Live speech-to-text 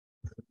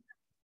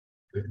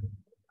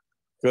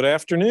Good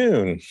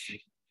afternoon.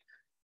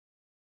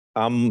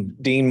 I'm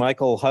Dean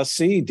Michael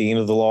Hussey, Dean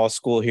of the Law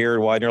School here at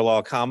Widener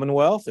Law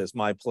Commonwealth. It's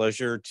my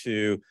pleasure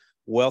to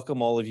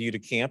welcome all of you to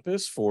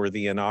campus for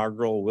the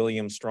inaugural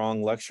William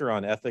Strong Lecture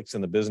on Ethics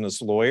and the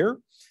Business Lawyer.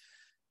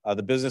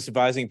 The Business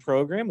Advising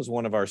Program is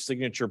one of our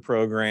signature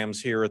programs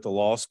here at the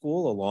Law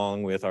School,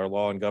 along with our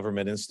Law and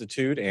Government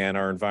Institute and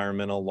our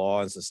Environmental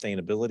Law and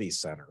Sustainability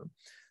Center.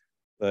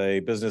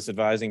 The Business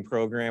Advising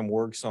Program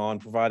works on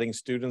providing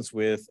students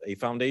with a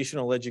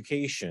foundational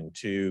education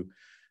to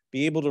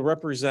be able to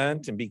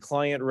represent and be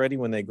client ready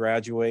when they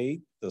graduate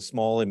the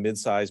small and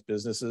mid-sized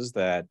businesses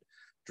that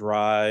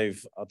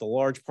drive the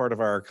large part of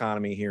our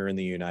economy here in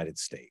the United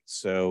States.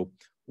 So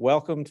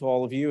welcome to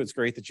all of you. It's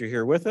great that you're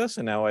here with us.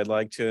 And now I'd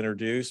like to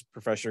introduce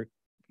Professor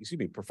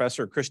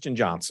Christian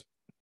Johnson.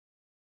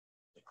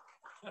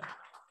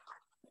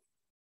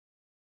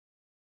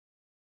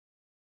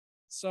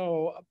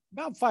 So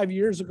about 5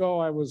 years ago,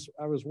 I was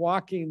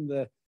walking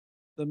the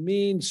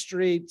mean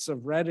streets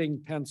of Reading,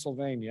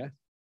 Pennsylvania,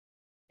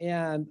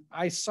 and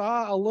I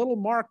saw a little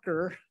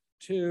marker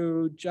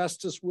to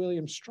Justice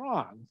William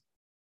Strong.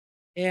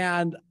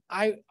 And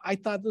I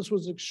thought this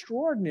was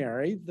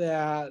extraordinary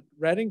that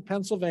Reading,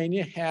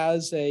 Pennsylvania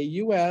has a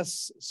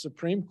U.S.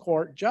 Supreme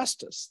Court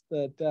justice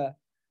that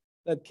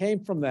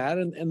came from that.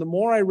 And the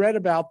more I read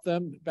about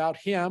him,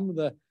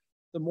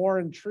 the more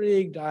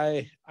intrigued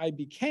I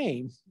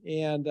became.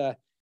 And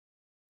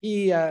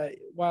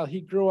while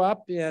he grew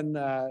up in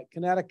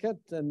Connecticut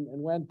and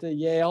went to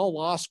Yale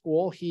Law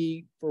School,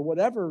 he, for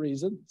whatever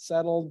reason,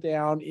 settled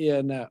down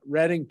in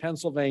Reading,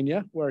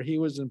 Pennsylvania, where he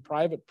was in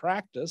private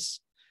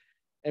practice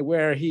and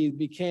where he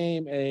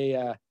became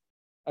a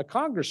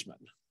congressman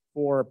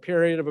for a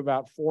period of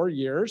about 4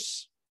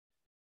 years.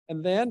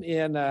 And then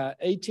in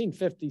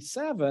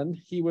 1857,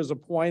 he was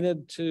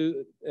appointed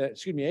to,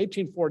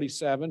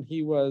 1847,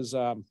 he was,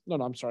 I'm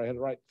sorry, I had it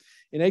right.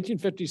 In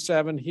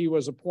 1857, he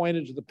was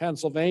appointed to the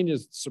Pennsylvania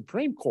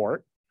Supreme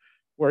Court,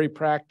 where he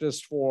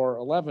practiced for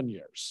 11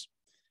 years.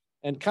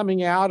 And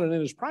coming out and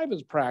in his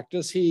private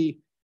practice, he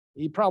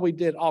probably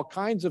did all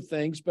kinds of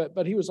things,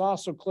 but he was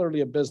also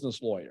clearly a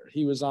business lawyer.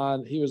 He was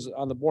on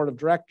the board of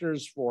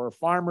directors for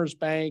Farmers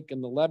Bank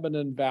and the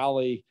Lebanon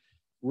Valley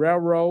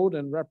Railroad,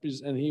 and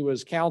he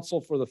was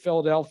counsel for the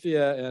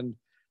Philadelphia and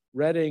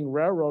Reading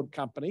Railroad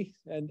Company,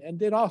 and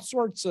did all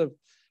sorts of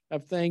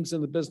things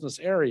in the business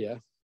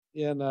area.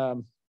 In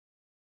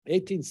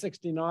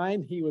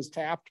 1869, he was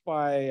tapped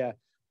by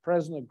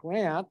President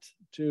Grant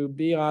to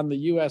be on the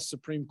U.S.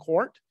 Supreme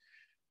Court,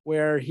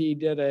 where he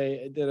did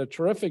a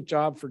terrific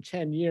job for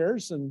 10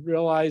 years and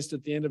realized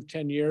at the end of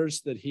 10 years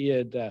that he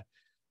had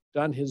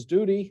done his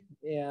duty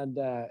and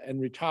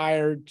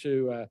retired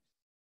to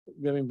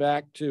giving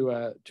back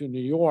to New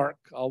York,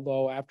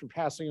 although after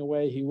passing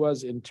away, he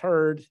was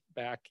interred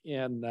back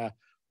in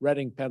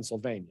Reading,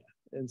 Pennsylvania.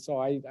 And so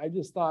I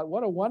just thought,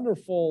 what a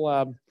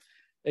wonderful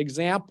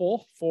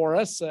example for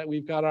us.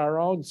 We've got our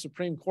own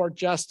Supreme Court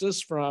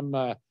justice from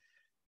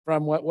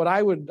what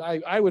I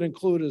would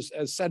include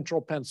as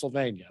central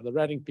Pennsylvania. The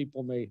Reading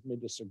people may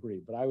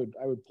disagree, but I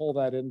would pull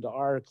that into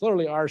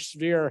clearly our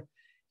sphere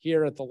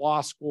here at the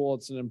law school.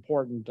 It's an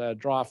important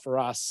draw for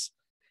us.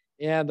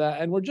 And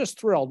we're just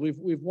thrilled.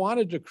 We've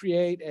wanted to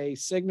create a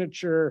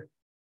signature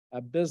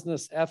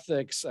business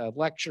ethics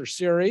lecture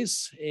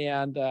series,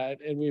 and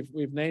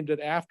we've named it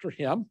after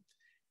him.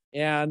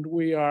 And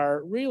we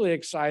are really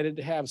excited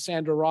to have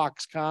Sandra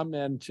Rocks come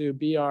and to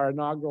be our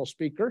inaugural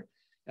speaker.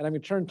 And I'm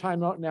going to turn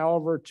time out now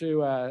over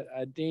to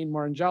Dean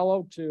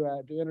Morangello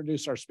to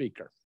introduce our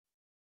speaker.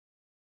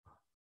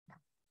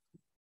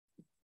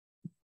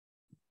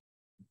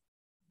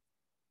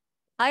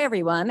 Hi,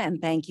 everyone,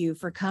 and thank you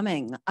for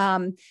coming.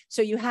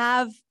 So you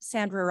have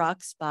Sandra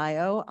Rocks'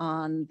 bio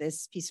on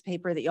this piece of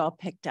paper that you all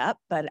picked up,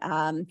 but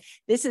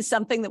this is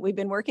something that we've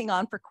been working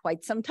on for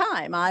quite some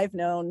time. I've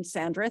known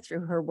Sandra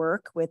through her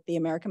work with the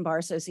American Bar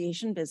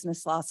Association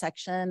Business Law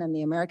Section and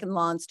the American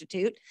Law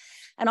Institute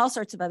and all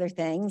sorts of other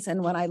things.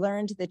 And when I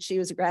learned that she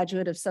was a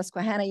graduate of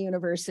Susquehanna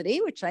University,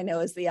 which I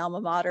know is the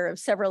alma mater of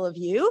several of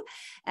you,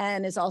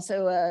 and is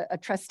also a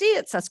trustee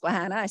at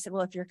Susquehanna, I said,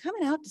 well, if you're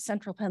coming out to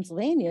Central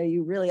Pennsylvania,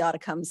 you really ought to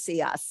come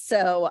see us.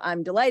 So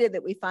I'm delighted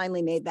that we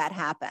finally made that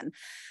happen.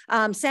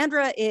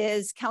 Sandra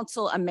is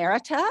counsel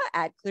emerita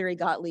at Cleary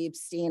Gottlieb,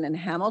 Steen and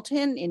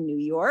Hamilton in New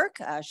York.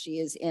 She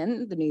is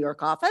in the New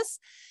York office.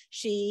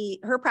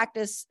 Her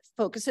practice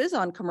focuses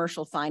on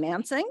commercial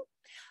financing.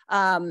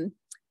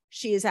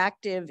 She is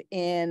active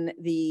in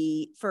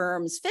the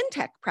firm's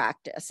fintech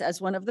practice as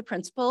one of the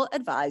principal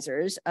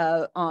advisors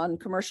on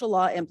commercial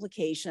law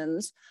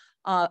implications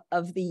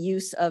of the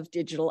use of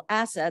digital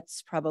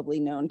assets, probably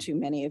known to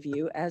many of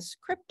you as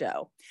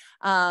crypto.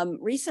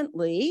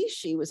 Recently,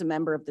 she was a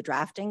member of the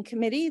drafting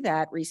committee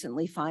that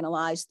recently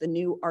finalized the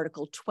new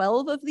Article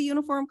 12 of the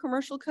Uniform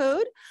Commercial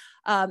Code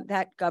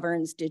that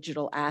governs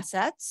digital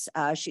assets.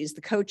 She's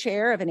the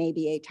co-chair of an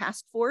ABA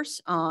task force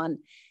on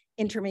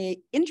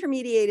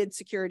intermediated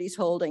securities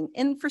holding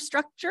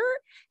infrastructure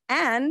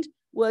and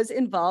was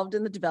involved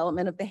in the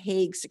development of the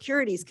Hague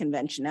Securities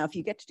Convention. Now, if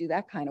you get to do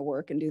that kind of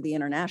work and do the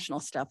international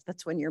stuff,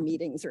 that's when your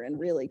meetings are in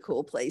really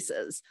cool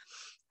places.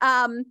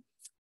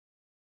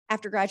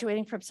 After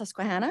graduating from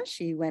Susquehanna,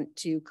 she went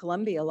to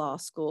Columbia Law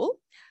School.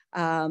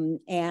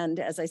 And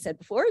as I said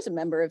before, is a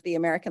member of the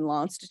American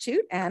Law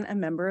Institute and a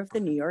member of the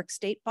New York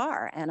State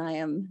Bar. And I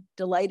am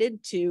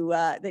delighted to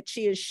that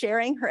she is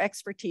sharing her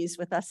expertise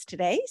with us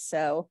today.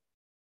 So,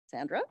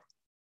 Sandra.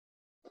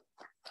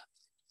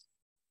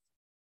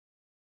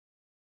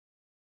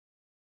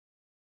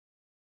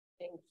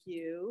 Thank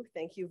you.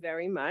 Thank you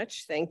very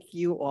much. Thank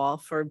you all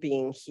for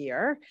being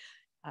here.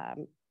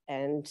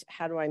 And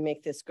how do I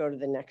make this go to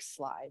the next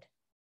slide?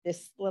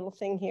 This little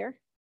thing here?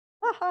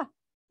 Aha,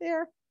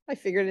 there, I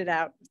figured it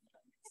out.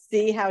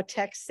 See how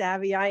tech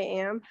savvy I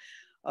am?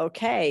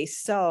 Okay,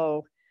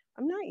 so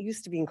I'm not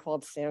used to being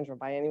called Sandra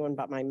by anyone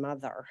but my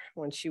mother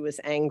when she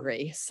was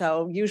angry.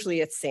 So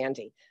usually it's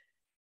Sandy.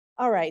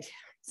 All right,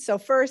 so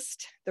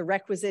first, the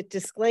requisite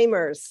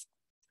disclaimers.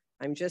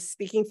 I'm just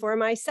speaking for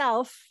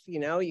myself. You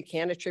know, you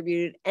can't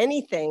attribute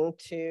anything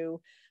to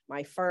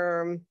my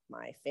firm,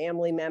 my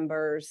family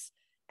members,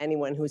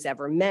 anyone who's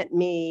ever met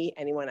me,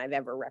 anyone I've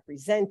ever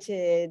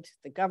represented,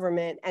 the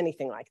government,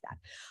 anything like that.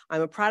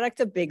 I'm a product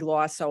of big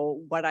law,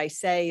 so what I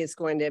say is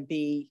going to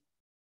be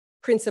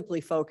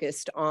principally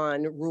focused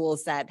on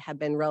rules that have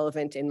been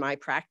relevant in my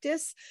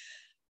practice.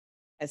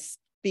 As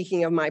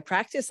speaking of my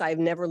practice, I've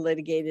never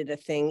litigated a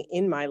thing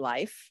in my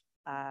life.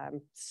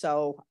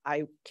 So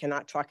I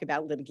cannot talk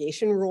about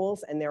litigation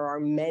rules, and there are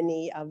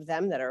many of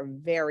them that are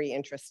very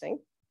interesting.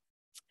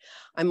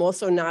 I'm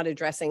also not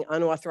addressing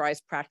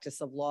unauthorized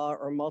practice of law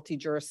or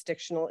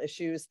multi-jurisdictional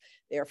issues.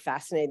 They are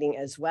fascinating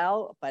as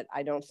well, but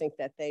I don't think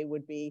that they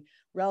would be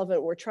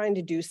relevant. We're trying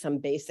to do some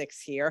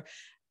basics here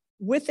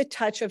with a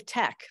touch of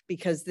tech,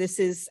 because this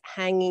is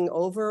hanging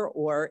over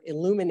or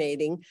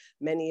illuminating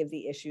many of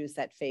the issues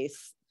that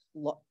face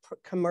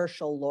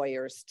commercial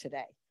lawyers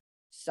today.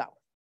 So,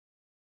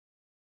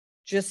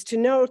 just to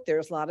note,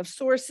 there's a lot of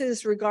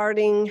sources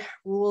regarding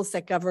rules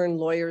that govern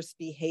lawyers'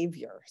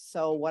 behavior.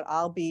 So what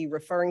I'll be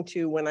referring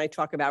to when I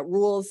talk about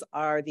rules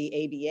are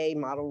the ABA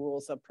Model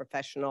Rules of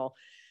Professional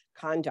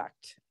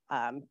Conduct.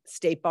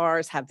 State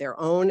bars have their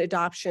own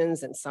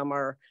adoptions, and some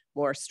are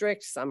more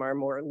strict, some are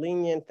more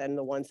lenient than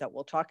the ones that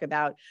we'll talk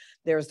about.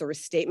 There's the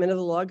restatement of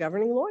the law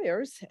governing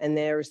lawyers, and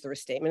there's the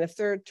restatement of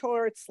third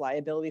torts,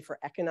 liability for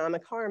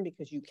economic harm,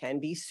 because you can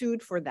be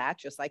sued for that,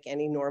 just like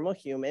any normal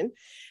human.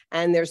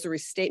 And there's the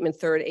restatement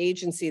third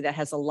agency that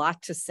has a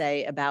lot to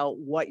say about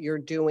what you're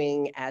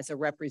doing as a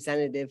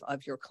representative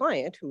of your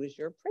client, who is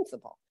your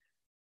principal.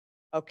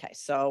 Okay,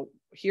 so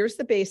here's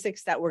the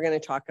basics that we're going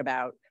to talk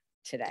about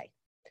today.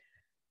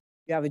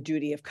 You have a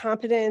duty of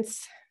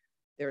competence,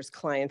 there's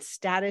client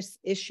status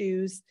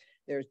issues,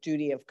 there's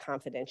duty of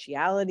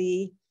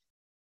confidentiality,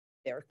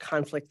 there are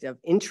conflict of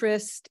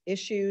interest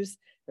issues,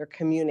 there are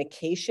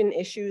communication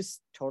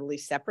issues, totally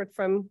separate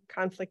from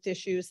conflict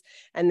issues,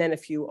 and then a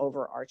few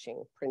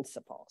overarching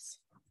principles.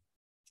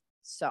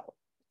 So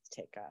let's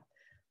take a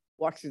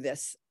walk through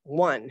this.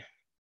 1,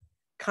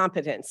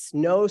 competence.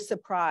 No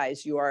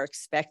surprise, you are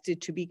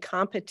expected to be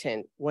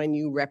competent when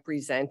you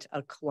represent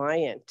a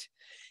client.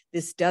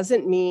 This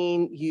doesn't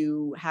mean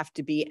you have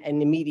to be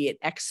an immediate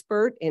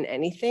expert in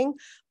anything,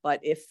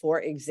 but if,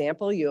 for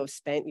example, you have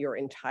spent your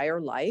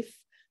entire life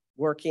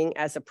working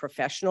as a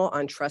professional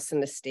on trust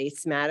and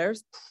estates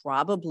matters,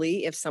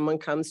 probably if someone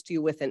comes to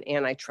you with an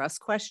antitrust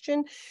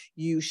question,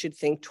 you should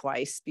think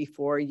twice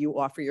before you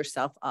offer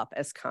yourself up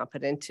as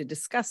competent to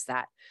discuss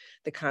that.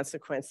 The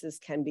consequences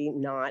can be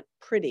not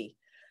pretty.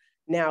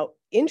 Now,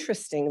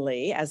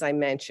 interestingly, as I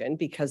mentioned,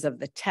 because of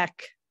the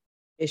tech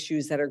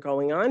issues that are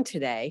going on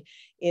today,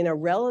 in a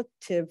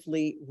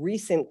relatively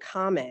recent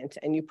comment,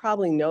 and you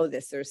probably know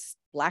this, there's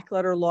black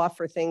letter law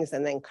for things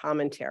and then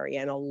commentary,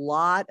 and a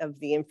lot of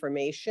the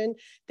information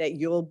that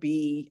you'll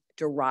be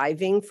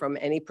deriving from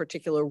any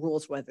particular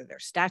rules, whether they're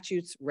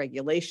statutes,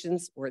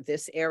 regulations, or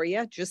this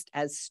area, just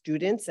as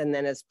students and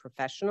then as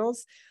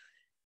professionals,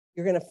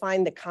 you're going to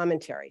find the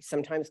commentary.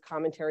 Sometimes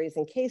commentary is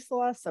in case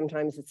law,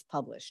 sometimes it's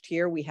published.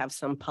 Here we have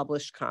some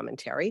published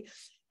commentary.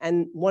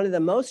 And one of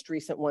the most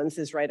recent ones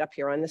is right up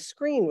here on the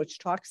screen, which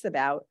talks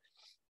about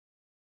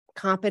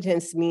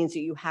competence means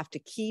that you have to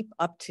keep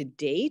up to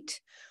date,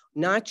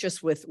 not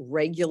just with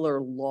regular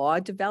law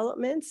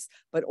developments,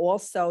 but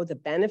also the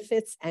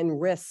benefits and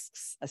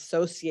risks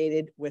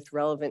associated with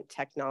relevant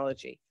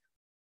technology.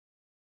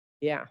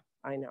 Yeah,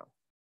 I know.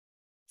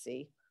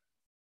 See?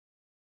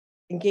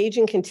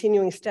 Engaging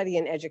continuing study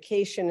and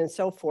education and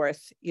so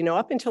forth, you know,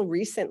 up until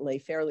recently,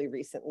 fairly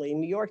recently,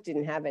 New York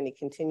didn't have any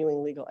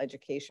continuing legal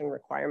education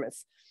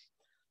requirements.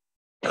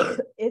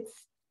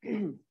 It's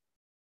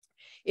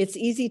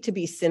easy to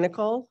be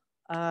cynical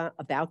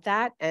about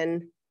that,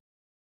 and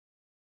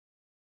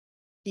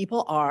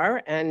people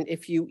are, and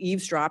if you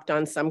eavesdropped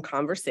on some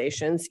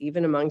conversations,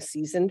 even among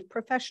seasoned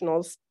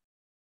professionals,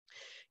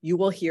 you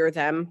will hear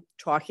them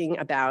talking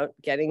about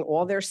getting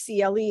all their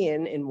CLE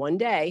in one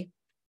day.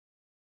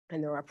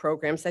 And there are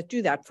programs that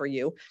do that for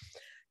you.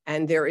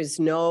 And there is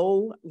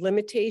no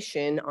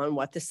limitation on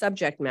what the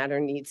subject matter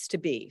needs to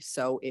be.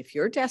 So if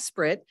you're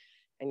desperate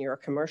and you're a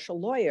commercial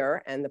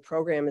lawyer and the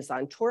program is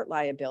on tort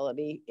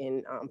liability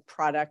in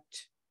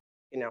product,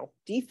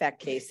 defect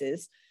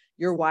cases,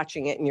 you're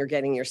watching it and you're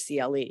getting your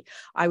CLE.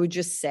 I would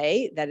just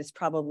say that it's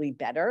probably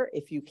better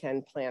if you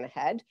can plan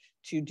ahead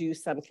to do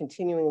some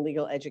continuing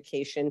legal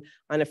education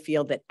on a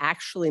field that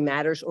actually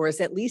matters or is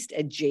at least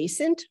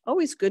adjacent.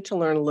 Always good to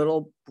learn a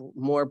little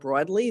more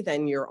broadly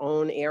than your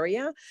own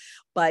area,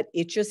 but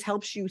it just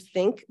helps you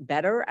think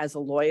better as a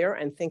lawyer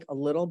and think a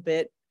little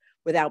bit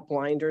without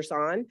blinders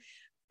on.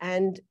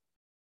 And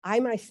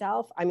I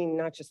myself,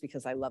 not just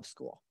because I love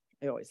school,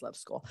 I always love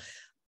school,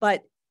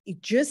 but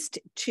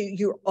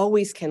you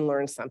always can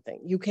learn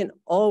something. You can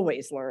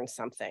always learn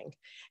something,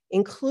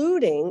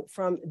 including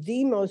from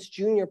the most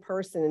junior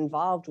person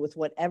involved with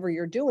whatever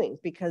you're doing,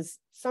 because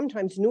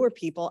sometimes newer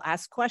people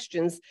ask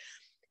questions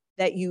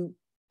that you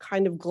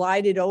kind of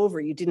glided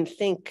over, you didn't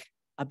think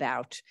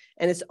about.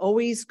 And it's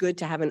always good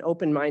to have an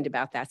open mind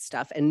about that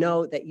stuff and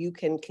know that you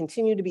can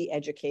continue to be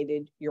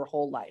educated your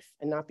whole life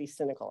and not be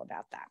cynical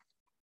about that.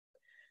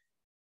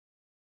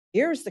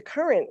 Here's the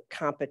current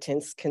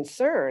competence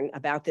concern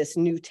about this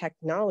new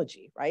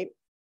technology, right?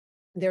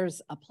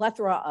 There's a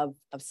plethora of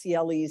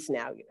CLEs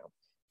now,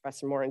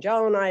 Professor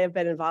Morin-Joe and I have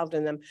been involved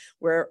in them,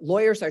 where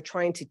lawyers are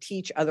trying to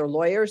teach other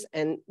lawyers,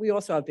 and we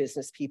also have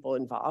business people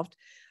involved,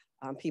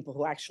 people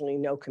who actually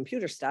know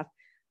computer stuff,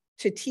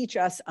 to teach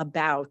us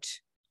about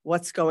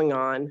what's going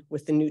on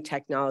with the new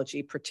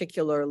technology,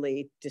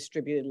 particularly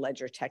distributed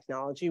ledger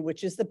technology,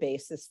 which is the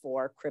basis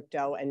for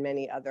crypto and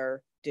many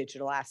other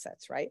digital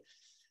assets, right?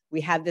 We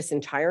had this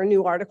entire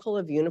new article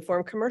of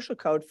Uniform Commercial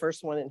Code,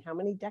 first one in how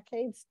many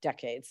decades?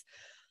 Decades.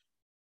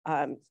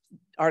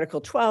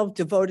 Article 12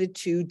 devoted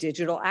to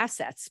digital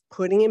assets,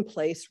 putting in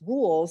place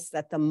rules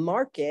that the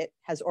market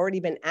has already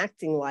been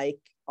acting like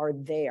are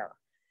there,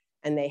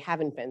 and they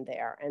haven't been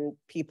there. And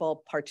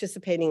people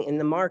participating in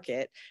the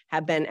market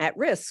have been at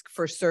risk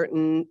for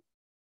certain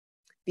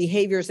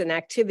behaviors and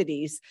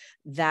activities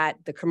that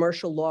the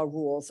commercial law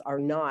rules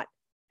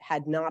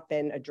had not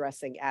been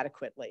addressing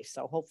adequately.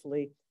 So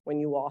hopefully when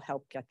you all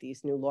help get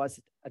these new laws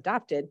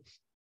adopted,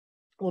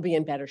 we'll be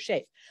in better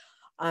shape.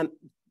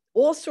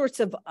 All sorts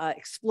of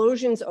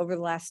explosions over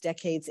the last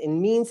decades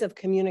in means of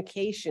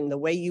communication, the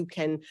way you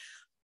can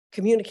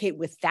communicate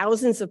with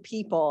thousands of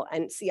people.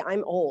 And see,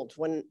 I'm old.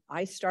 When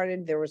I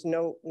started, there was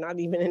not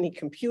even any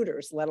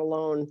computers, let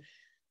alone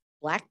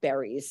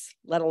Blackberries,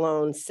 let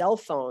alone cell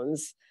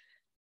phones,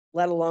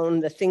 let alone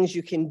the things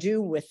you can do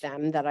with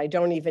them that I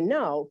don't even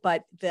know.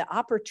 But the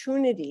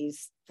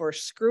opportunities for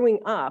screwing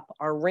up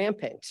are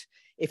rampant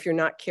if you're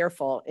not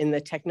careful in the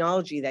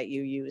technology that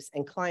you use,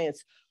 and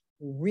clients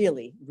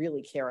really,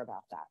 really care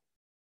about that.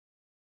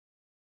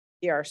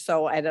 Here,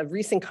 so at a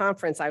recent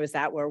conference I was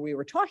at where we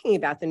were talking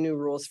about the new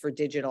rules for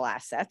digital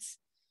assets,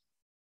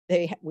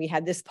 we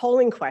had this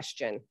polling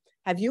question.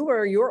 Have you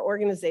or your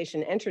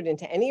organization entered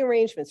into any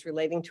arrangements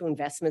relating to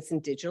investments in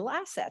digital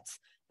assets?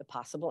 The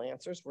possible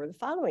answers were the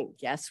following.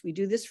 Yes, we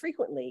do this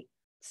frequently.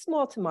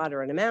 Small to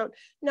moderate amount.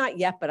 Not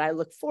yet, but I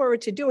look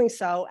forward to doing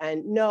so.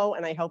 And no,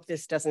 and I hope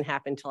this doesn't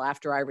happen till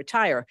after I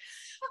retire.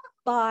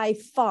 By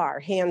far,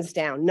 hands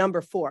down,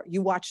 number 4.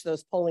 You watch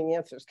those polling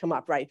answers come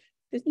up, right?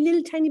 This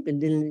little tiny bit,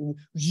 little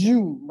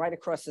zoom right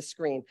across the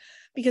screen,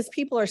 because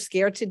people are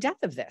scared to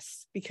death of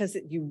this, because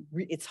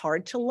it's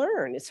hard to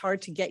learn. It's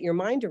hard to get your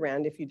mind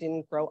around if you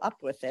didn't grow up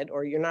with it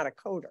or you're not a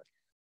coder.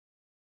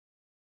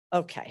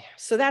 Okay,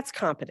 so that's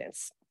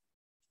competence.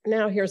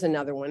 Now here's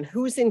another one.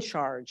 Who's in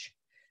charge?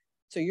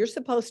 So you're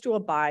supposed to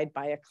abide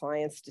by a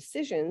client's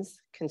decisions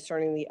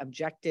concerning the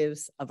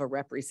objectives of a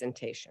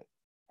representation,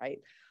 right?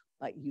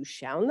 But you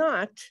shall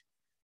not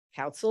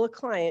counsel a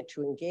client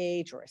to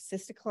engage or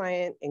assist a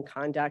client in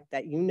conduct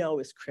that you know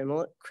is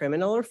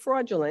criminal or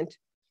fraudulent,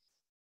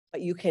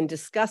 but you can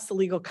discuss the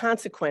legal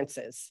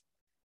consequences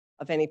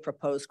of any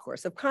proposed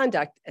course of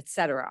conduct, et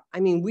cetera.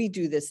 I mean, we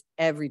do this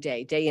every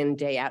day, day in,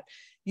 day out.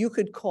 You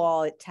could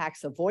call it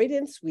tax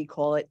avoidance. We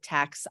call it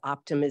tax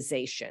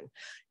optimization,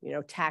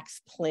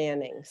 tax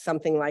planning,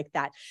 something like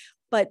that.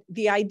 But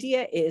the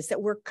idea is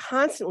that we're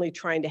constantly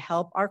trying to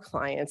help our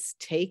clients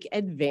take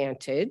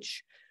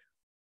advantage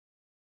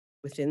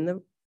within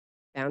the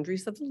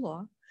boundaries of the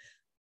law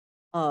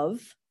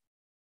of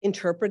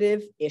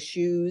interpretive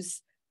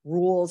issues,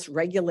 rules,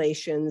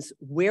 regulations,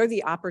 where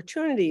the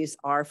opportunities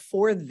are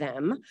for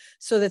them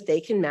so that they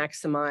can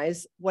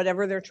maximize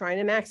whatever they're trying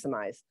to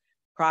maximize.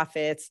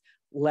 Profits,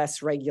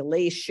 less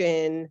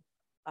regulation,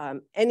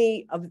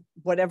 any of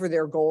whatever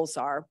their goals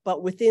are,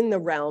 but within the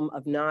realm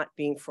of not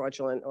being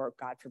fraudulent or,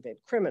 God forbid,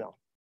 criminal.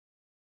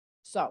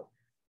 So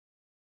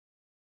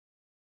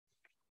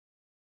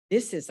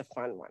this is a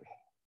fun one.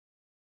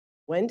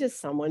 When does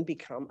someone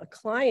become a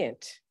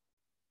client?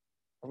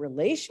 A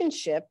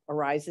relationship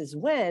arises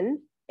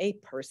when a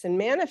person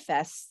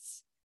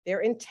manifests their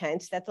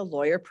intent that the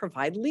lawyer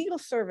provide legal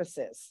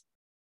services,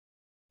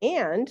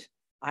 and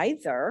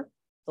either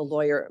the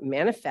lawyer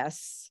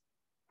manifests,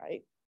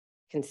 right,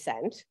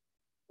 consent,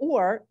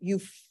 or you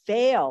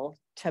fail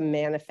to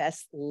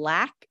manifest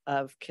lack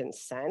of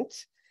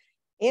consent,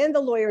 and the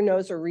lawyer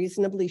knows or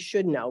reasonably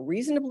should know.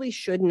 Reasonably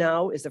should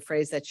know is a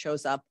phrase that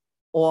shows up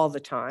all the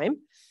time.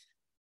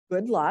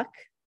 Good luck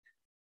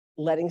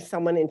letting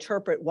someone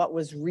interpret what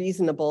was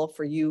reasonable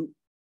for you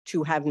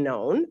to have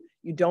known.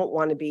 You don't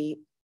want to be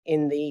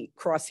in the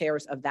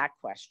crosshairs of that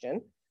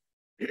question.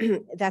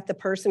 That the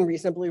person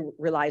reasonably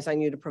relies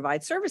on you to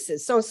provide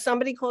services. So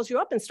somebody calls you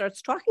up and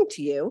starts talking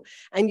to you,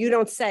 and you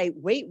don't say,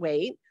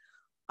 wait,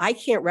 I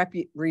can't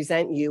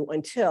represent you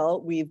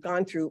until we've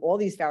gone through all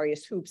these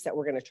various hoops that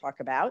we're going to talk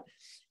about.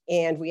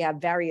 And we have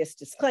various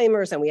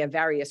disclaimers and we have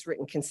various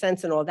written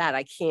consents and all that.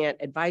 I can't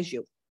advise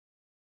you.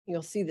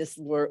 You'll see this,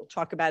 we'll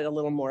talk about it a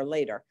little more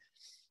later.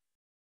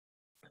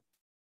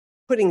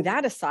 Putting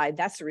that aside,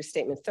 that's the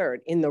restatement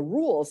third. In the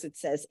rules, it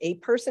says a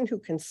person who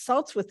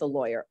consults with a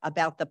lawyer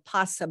about the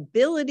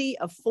possibility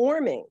of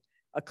forming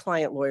a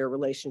client-lawyer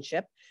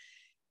relationship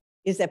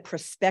is a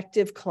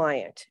prospective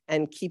client.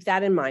 And keep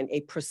that in mind,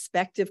 a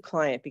prospective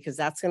client, because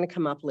that's going to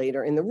come up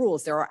later in the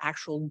rules. There are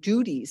actual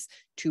duties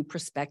to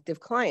prospective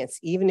clients,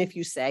 even if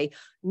you say,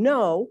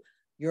 no,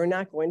 you're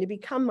not going to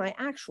become my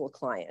actual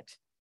client.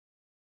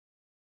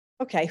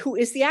 Okay, who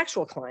is the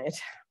actual client?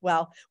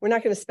 Well, we're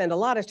not going to spend a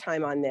lot of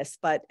time on this,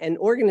 but an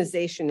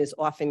organization is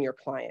often your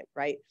client,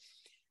 right?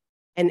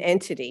 An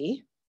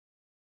entity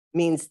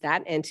means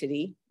that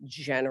entity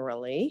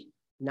generally,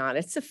 not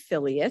its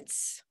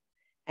affiliates,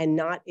 and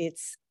not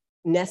its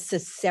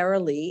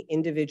necessarily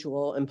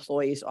individual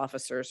employees,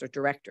 officers, or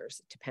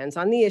directors. It depends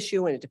on the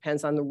issue and it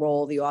depends on the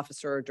role the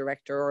officer or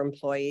director or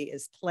employee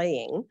is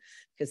playing,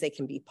 because they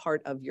can be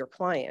part of your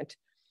client.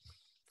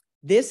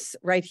 This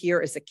right here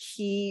is a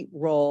key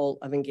role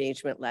of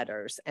engagement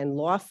letters, and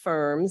law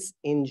firms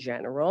in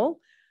general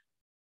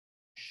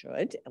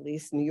should, at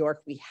least in New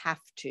York, we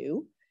have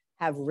to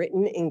have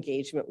written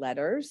engagement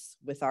letters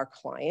with our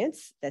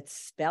clients that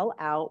spell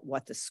out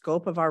what the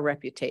scope of our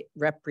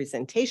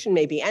representation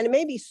may be. And it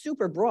may be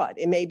super broad.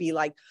 It may be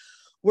like,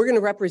 we're going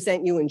to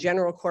represent you in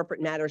general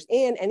corporate matters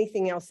and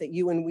anything else that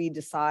you and we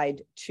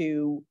decide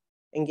to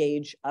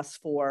engage us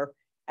for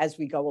as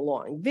we go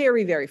along.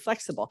 Very, very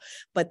flexible.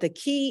 But the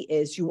key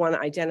is you want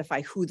to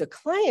identify who the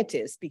client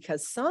is,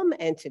 because some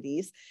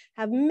entities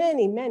have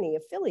many, many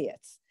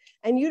affiliates,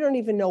 and you don't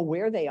even know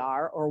where they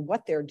are or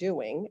what they're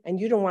doing, and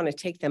you don't want to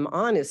take them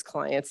on as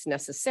clients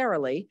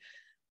necessarily.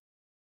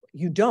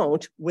 You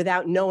don't,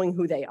 without knowing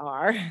who they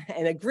are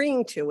and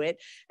agreeing to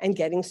it and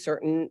getting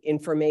certain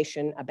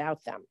information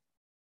about them.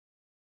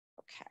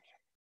 Okay.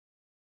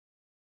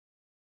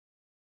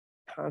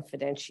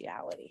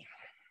 Confidentiality.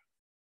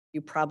 You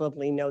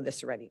probably know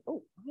this already.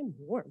 Oh, I'm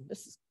warm.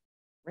 This is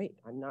great.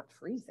 I'm not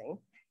freezing,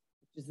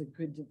 which is a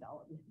good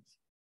development.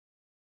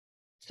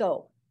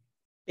 So,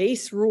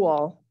 base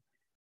rule,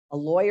 a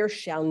lawyer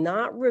shall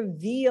not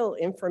reveal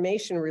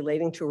information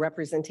relating to a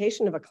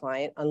representation of a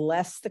client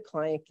unless the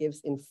client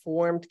gives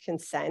informed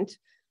consent,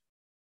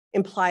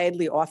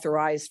 impliedly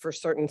authorized for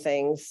certain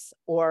things,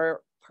 or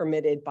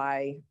permitted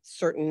by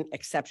certain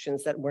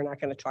exceptions that we're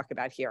not going to talk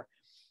about here.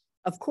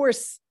 Of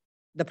course,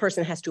 the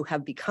person has to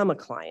have become a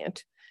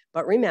client.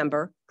 But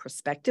remember,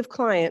 prospective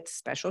clients,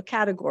 special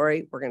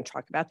category, we're going to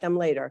talk about them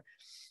later.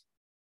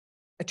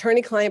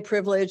 Attorney-client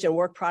privilege and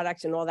work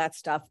product and all that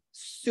stuff,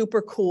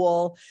 super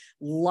cool.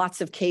 Lots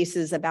of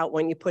cases about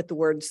when you put the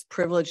words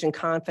privileged and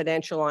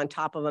confidential on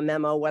top of a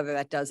memo, whether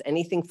that does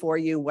anything for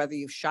you, whether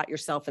you've shot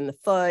yourself in the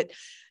foot.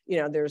 You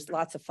know, there's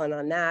lots of fun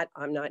on that.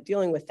 I'm not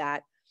dealing with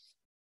that.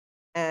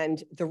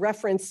 And the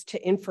reference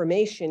to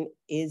information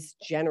is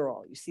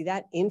general. You see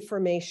that?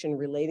 Information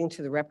relating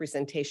to the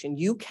representation.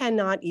 You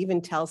cannot even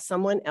tell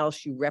someone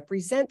else you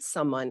represent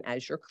someone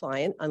as your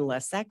client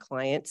unless that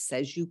client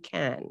says you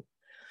can.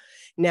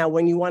 Now,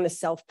 when you want to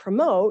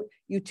self-promote,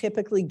 you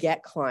typically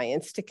get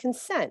clients to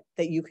consent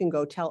that you can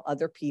go tell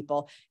other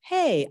people,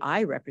 hey,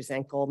 I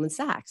represent Goldman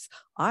Sachs.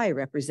 I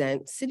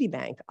represent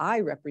Citibank.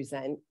 I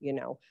represent, you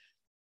know,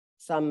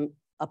 some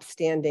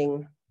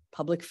upstanding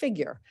public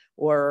figure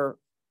or,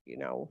 you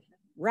know,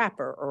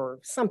 rapper or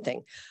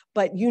something,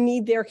 but you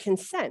need their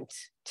consent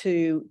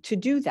to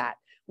do that,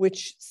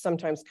 which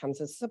sometimes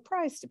comes as a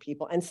surprise to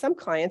people. And some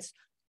clients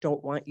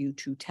don't want you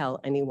to tell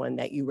anyone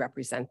that you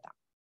represent them.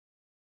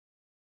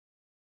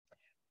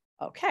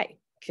 Okay,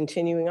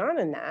 continuing on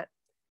in that,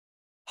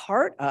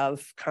 part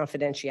of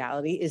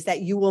confidentiality is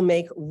that you will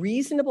make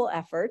reasonable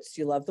efforts.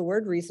 You love the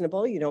word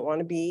reasonable. You don't want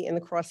to be in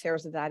the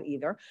crosshairs of that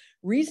either.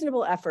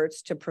 Reasonable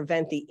efforts to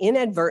prevent the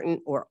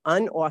inadvertent or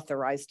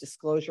unauthorized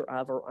disclosure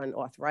of or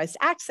unauthorized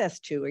access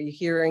to. Are you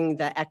hearing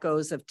the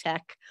echoes of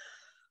tech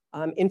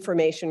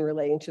information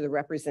relating to the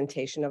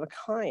representation of a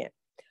client?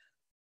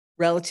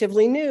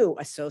 Relatively new,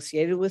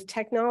 associated with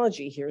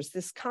technology. Here's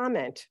this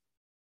comment.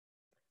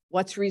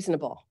 What's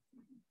reasonable?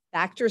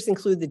 Factors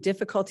include the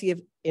difficulty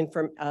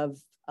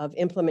of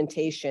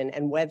implementation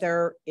and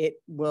whether it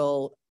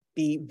will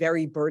be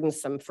very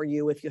burdensome for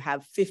you if you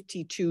have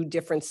 52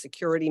 different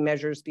security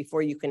measures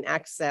before you can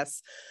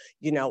access,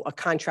 you know, a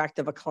contract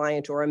of a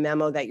client or a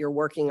memo that you're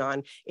working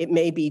on. It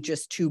may be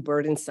just too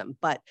burdensome,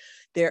 but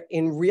there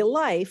in real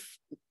life,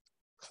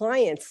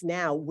 clients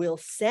now will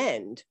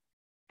send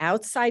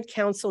outside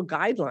counsel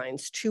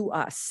guidelines to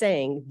us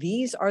saying,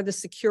 these are the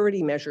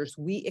security measures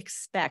we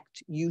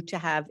expect you to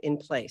have in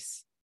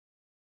place.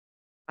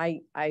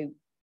 I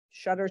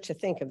shudder to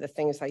think of the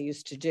things I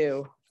used to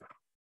do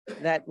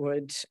that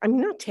would, I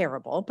mean, not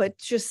terrible, but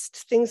just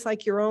things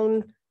like your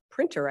own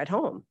printer at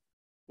home,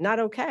 not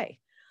okay.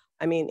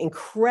 I mean,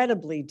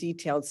 incredibly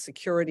detailed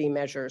security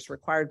measures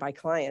required by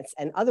clients,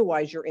 and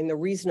otherwise you're in the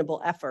reasonable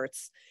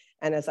efforts.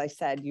 And as I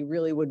said, you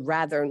really would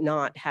rather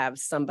not have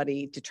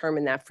somebody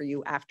determine that for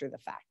you after the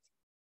fact.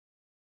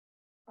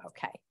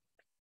 Okay.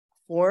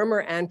 Former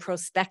and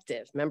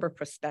prospective. Remember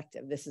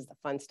prospective, this is the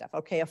fun stuff.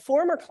 Okay, a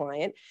former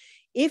client,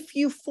 if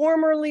you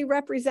formerly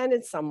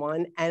represented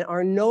someone and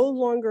are no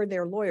longer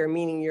their lawyer,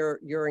 meaning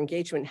your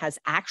engagement has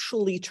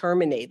actually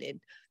terminated,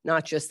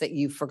 not just that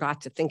you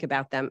forgot to think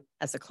about them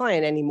as a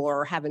client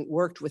anymore or haven't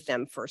worked with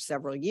them for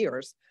several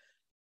years,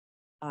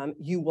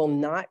 you will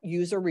not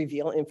use or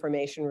reveal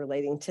information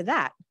relating to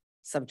that,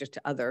 subject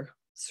to other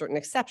certain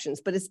exceptions,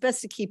 but it's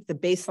best to keep the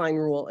baseline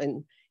rule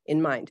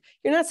in mind.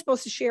 You're not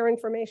supposed to share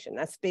information.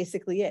 That's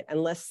basically it,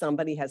 unless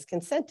somebody has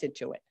consented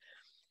to it.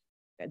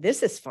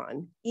 This is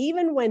fun.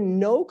 Even when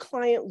no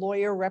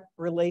client-lawyer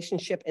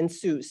relationship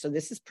ensues, so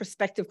this is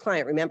prospective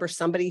client. Remember,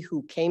 somebody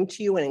who came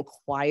to you and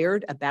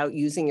inquired about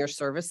using your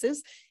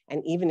services,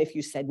 and even if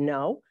you said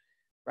no,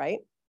 right?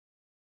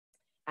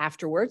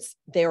 Afterwards,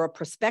 they're a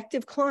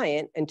prospective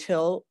client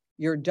until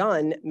you're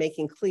done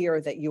making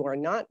clear that you are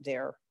not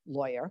their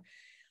lawyer.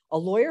 A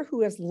lawyer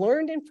who has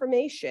learned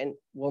information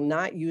will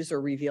not use or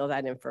reveal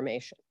that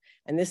information.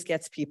 And this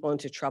gets people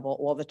into trouble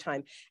all the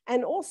time.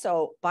 And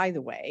also, by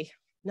the way,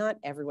 not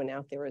everyone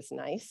out there is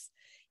nice.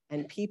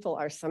 And people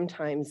are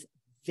sometimes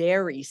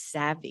very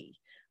savvy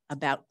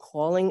about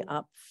calling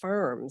up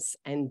firms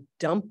and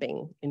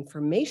dumping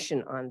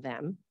information on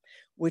them,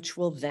 which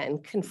will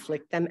then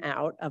conflict them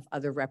out of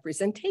other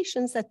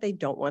representations that they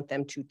don't want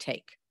them to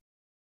take.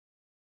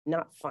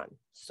 Not fun.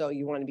 So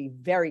you want to be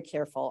very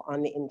careful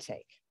on the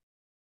intake.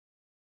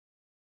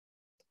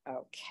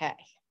 Okay.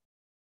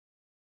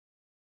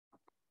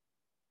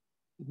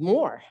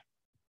 More.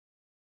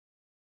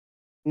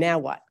 Now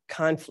what?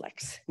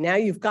 Conflicts. Now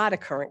you've got a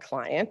current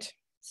client.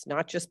 It's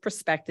not just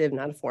prospective,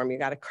 not a form. You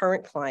got a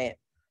current client.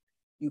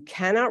 You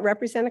cannot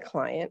represent a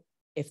client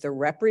if the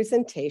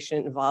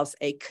representation involves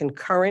a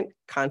concurrent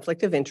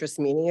conflict of interest,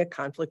 meaning a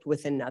conflict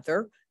with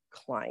another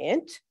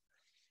client.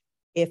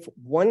 If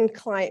one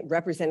client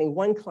representing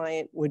one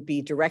client would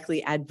be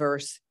directly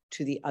adverse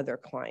to the other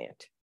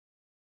client.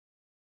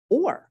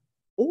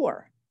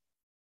 Or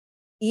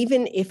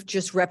even if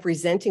just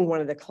representing one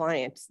of the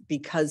clients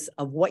because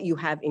of what you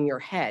have in your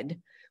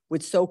head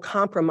would so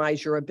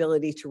compromise your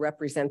ability to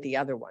represent the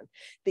other one.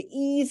 The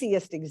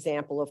easiest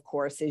example, of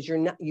course, is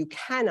you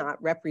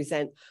cannot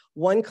represent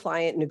one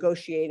client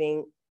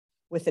negotiating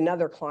with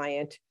another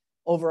client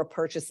over a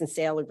purchase and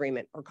sale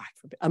agreement, or God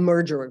forbid, a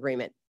merger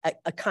agreement,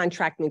 a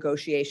contract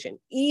negotiation,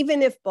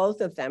 even if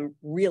both of them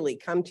really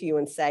come to you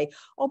and say,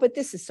 oh, but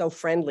this is so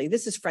friendly.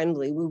 This is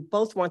friendly. We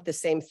both want the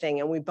same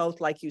thing and we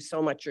both like you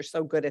so much. You're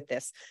so good at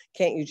this.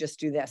 Can't you just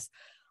do this?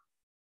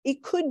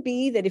 It could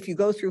be that if you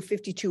go through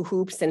 52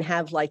 hoops and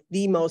have like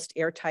the most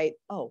airtight,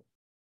 oh,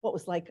 what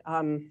was like,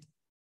 oh,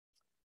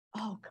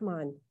 come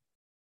on.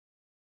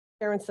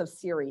 Parents of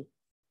Siri.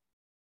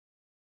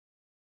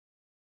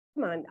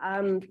 Come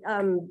on,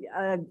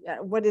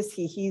 what is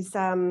he? He's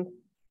that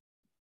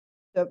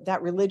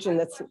religion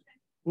that's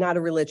not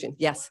a religion.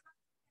 Yes.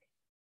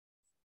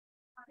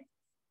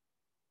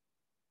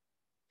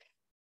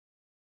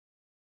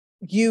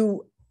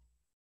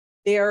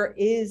 There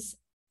is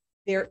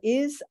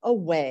a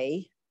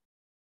way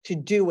to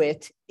do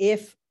it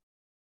if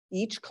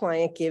each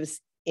client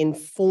gives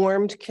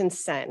informed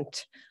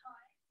consent.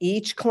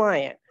 Each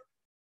client.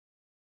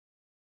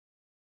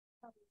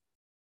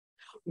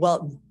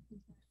 Well,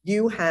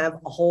 you have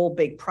a whole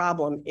big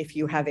problem if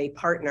you have a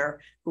partner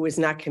who is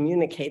not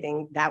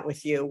communicating that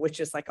with you, which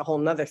is like a whole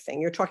nother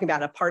thing. You're talking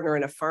about a partner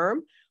in a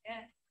firm.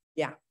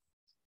 Yeah.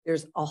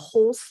 There's a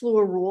whole slew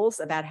of rules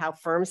about how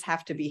firms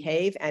have to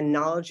behave and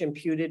knowledge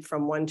imputed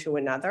from one to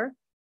another,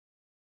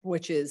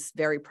 which is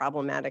very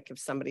problematic if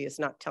somebody is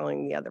not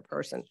telling the other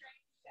person.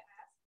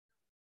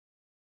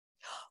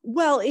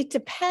 Well, it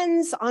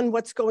depends on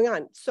what's going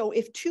on. So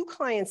if two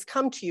clients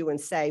come to you and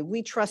say,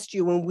 we trust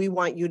you and we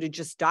want you to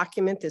just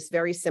document this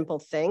very simple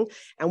thing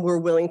and we're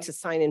willing to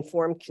sign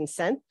informed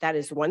consent, that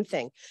is one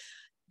thing.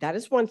 That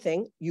is one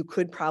thing. You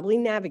could probably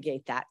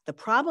navigate that. The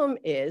problem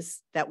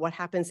is that what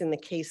happens in the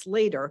case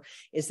later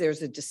is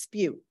there's a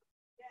dispute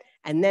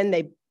and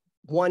then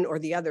one or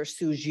the other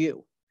sues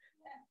you.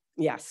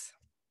 Yes,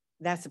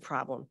 that's a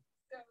problem.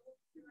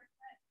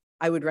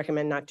 I would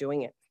recommend not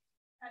doing it.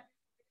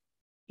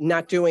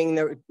 Not doing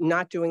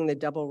the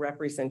double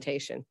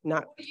representation.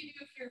 Not. What do you do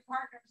if your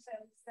partner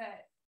says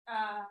that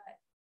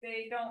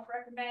they don't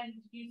recommend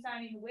you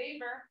signing a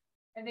waiver,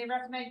 and they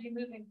recommend you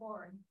moving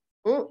forward.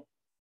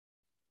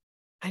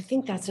 I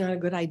think that's not a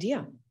good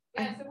idea.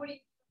 Yeah, so what do you?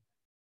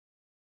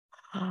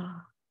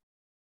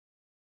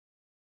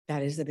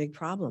 That is a big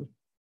problem.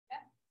 Yeah.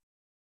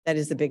 That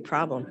is a big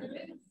problem.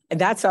 And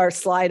that's our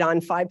slide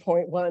on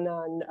 5.1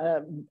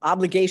 on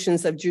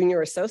obligations of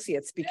junior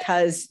associates,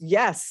 because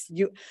yes,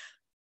 you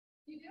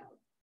do.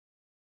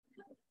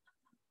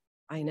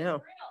 I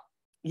know.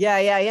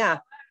 Yeah.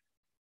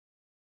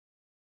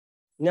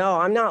 No,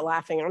 I'm not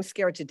laughing. I'm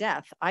scared to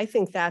death. I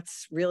think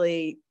that's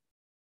really,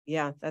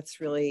 yeah, that's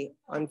really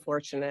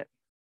unfortunate.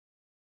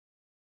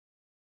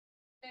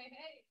 Hey.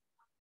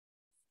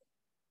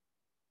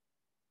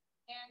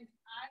 And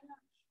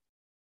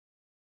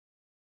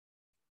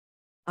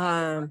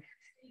I'm not.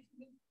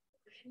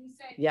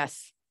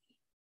 Yes.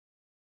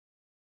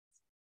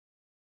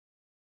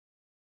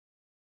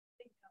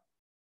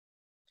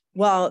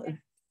 Well,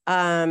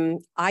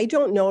 I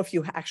don't know if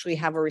you actually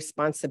have a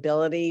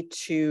responsibility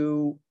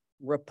to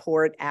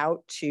report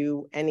out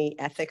to any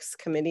ethics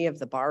committee of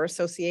the Bar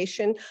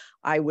Association.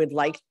 I would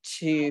like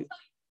to.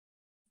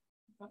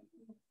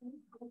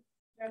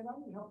 And let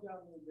me help you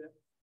out a little bit.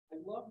 I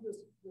love this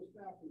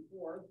back and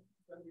forth,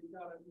 but we've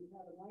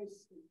had a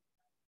nice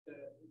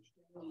exchange.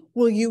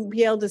 Will you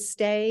be able to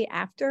stay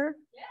after?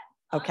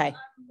 Yeah. Okay.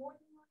 I'm more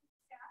than willing to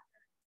stay after.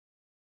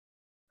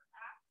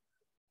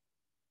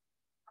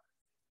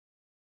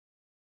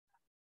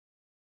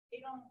 They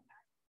don't.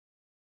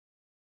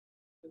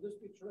 Could this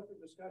be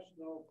terrific discussion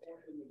though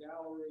in the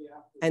gallery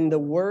after? And the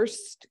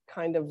worst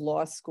kind of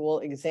law school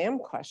exam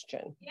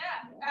question. Yeah,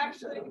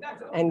 actually,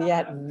 that's. And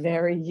yet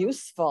very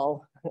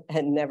useful,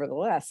 and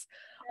nevertheless.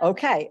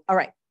 Okay, all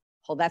right,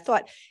 hold that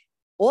thought.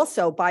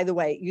 Also, by the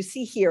way, you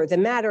see here, the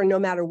matter, no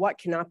matter what,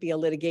 cannot be a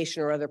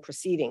litigation or other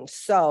proceeding.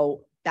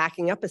 So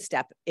backing up a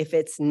step, if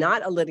it's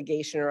not a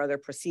litigation or other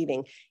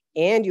proceeding,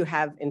 and you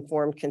have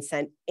informed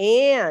consent,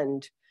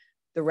 and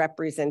the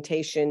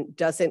representation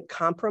doesn't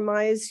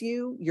compromise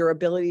your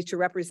ability to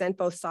represent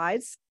both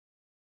sides,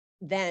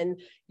 then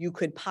you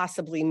could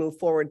possibly move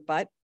forward.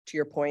 But to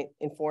your point,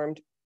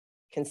 informed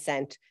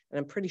consent, and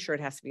I'm pretty sure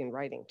it has to be in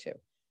writing too.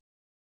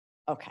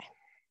 Okay,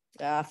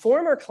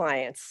 former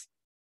clients.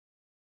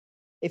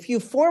 If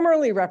you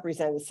formerly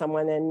represented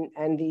someone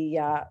and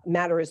the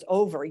matter is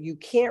over, you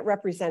can't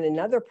represent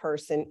another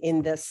person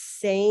in the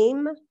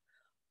same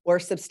or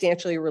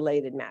substantially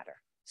related matter.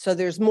 So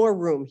there's more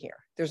room here.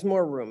 There's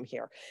more room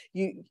here.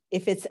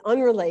 If it's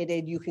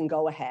unrelated, you can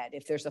go ahead.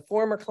 If there's a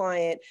former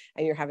client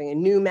and you're having a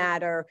new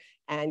matter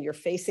and you're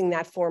facing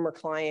that former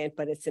client,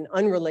 but it's an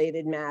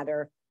unrelated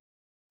matter,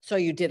 so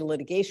you did a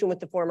litigation with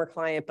the former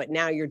client, but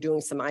now you're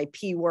doing some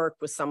IP work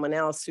with someone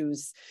else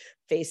who's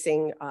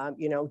facing,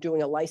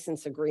 doing a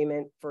license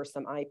agreement for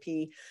some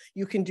IP,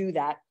 you can do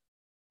that.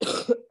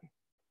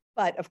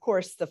 But of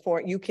course,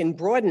 you can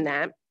broaden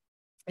that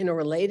in a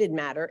related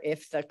matter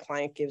if the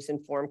client gives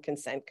informed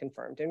consent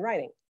confirmed in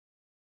writing.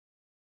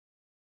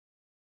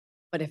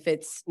 But if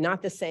it's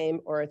not the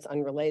same or it's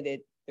unrelated,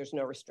 there's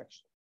no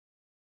restriction.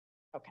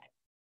 Okay,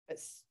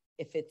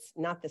 if it's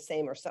not the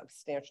same or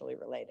substantially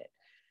related.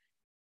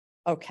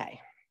 Okay.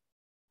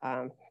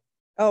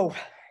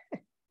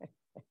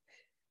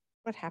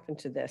 What happened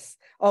to this?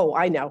 Oh,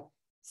 I know.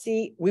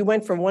 See, we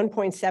went from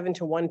 1.7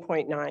 to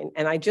 1.9,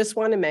 and I just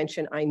want to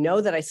mention, I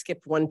know that I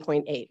skipped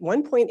 1.8.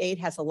 1.8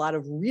 has a lot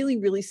of really,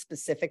 really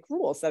specific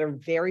rules that are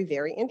very,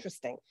 very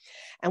interesting.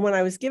 And when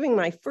I was giving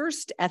my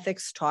first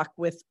ethics talk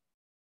with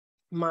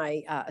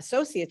my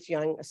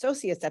young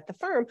associates at the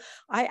firm,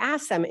 I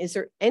asked them, is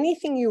there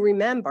anything you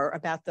remember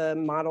about the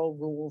model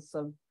rules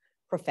of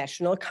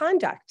professional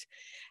conduct?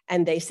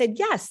 And they said,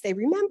 yes, they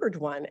remembered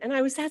one. And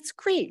I was, that's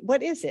great.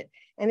 What is it?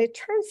 And it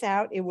turns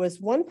out it was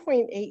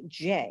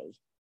 1.8J,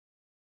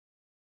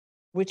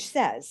 which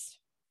says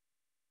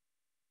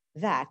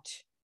that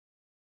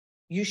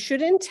you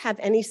shouldn't have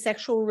any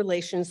sexual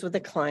relations with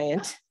a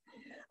client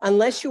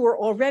unless you were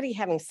already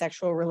having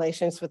sexual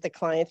relations with the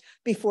client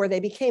before they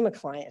became a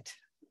client.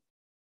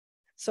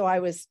 So I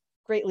was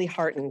greatly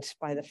heartened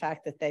by the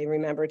fact that they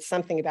remembered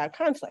something about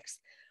conflicts.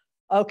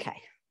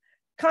 Okay.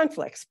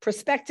 Conflicts,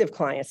 prospective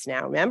clients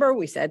now. Remember,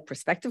 we said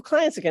prospective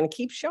clients are going to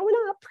keep showing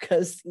up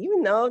because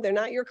even though they're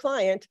not your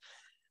client.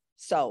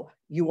 So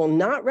you will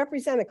not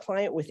represent a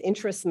client with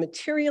interests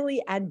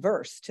materially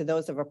adverse to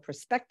those of a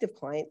prospective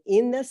client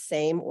in the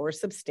same or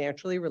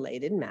substantially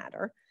related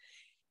matter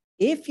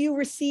if you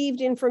received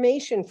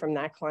information from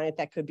that client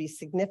that could be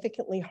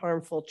significantly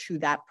harmful to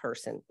that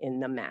person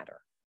in the matter,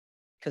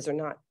 because they're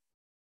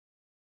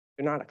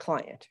not a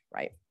client,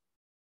 right?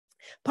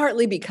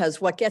 Partly because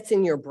what gets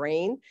in your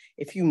brain,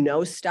 if you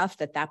know stuff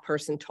that that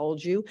person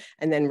told you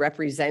and then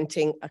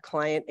representing a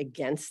client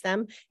against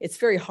them, it's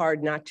very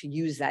hard not to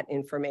use that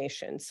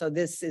information. So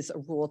this is a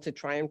rule to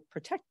try and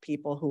protect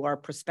people who are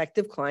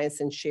prospective clients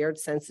and shared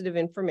sensitive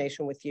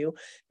information with you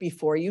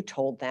before you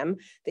told them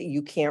that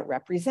you can't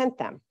represent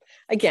them.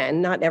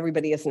 Again, not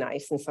everybody is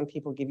nice and some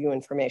people give you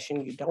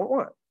information you don't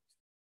want.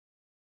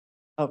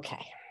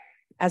 Okay.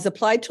 As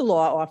applied to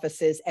law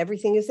offices,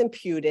 everything is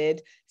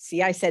imputed.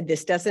 See, I said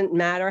this doesn't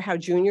matter how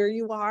junior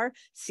you are.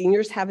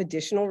 Seniors have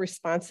additional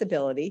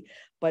responsibility,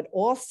 but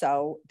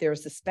also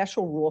there's a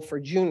special rule for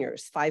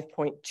juniors,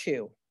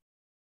 5.2,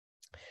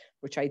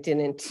 which I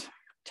didn't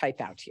type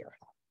out here,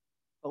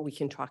 but we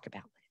can talk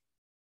about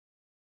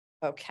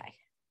it. Okay.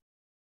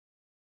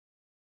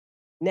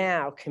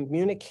 Now,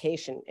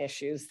 communication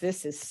issues.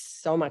 This is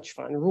so much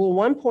fun. Rule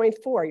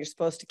 1.4, you're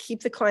supposed to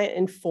keep the client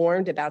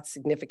informed about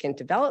significant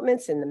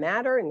developments in the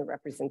matter, in the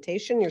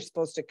representation. You're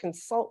supposed to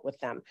consult with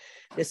them.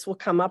 This will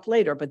come up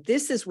later, but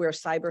this is where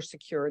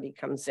cybersecurity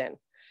comes in,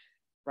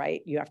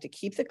 right? You have to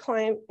keep the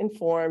client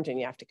informed and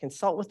you have to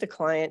consult with the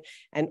client,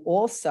 and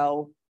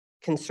also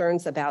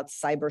concerns about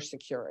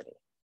cybersecurity.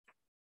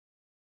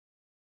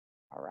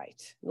 All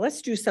right,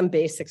 let's do some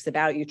basics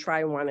about you try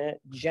and want to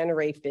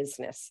generate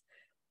business.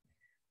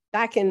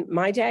 Back in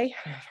my day,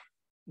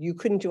 you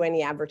couldn't do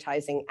any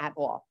advertising at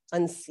all.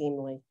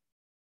 Unseemly.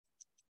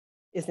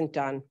 Isn't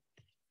done.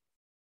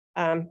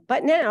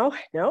 But now,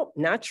 no,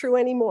 not true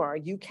anymore.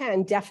 You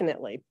can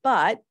definitely,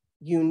 but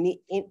you need,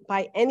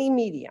 by any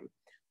medium,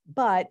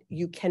 but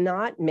you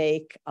cannot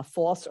make a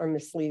false or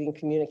misleading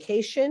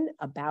communication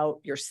about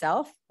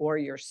yourself or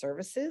your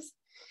services.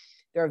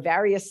 There are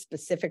various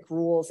specific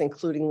rules,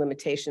 including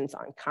limitations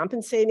on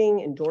compensating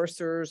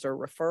endorsers or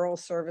referral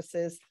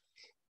services.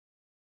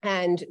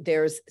 And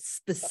there's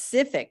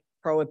specific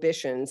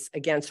prohibitions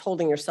against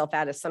holding yourself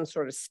out as some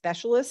sort of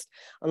specialist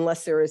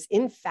unless there is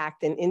in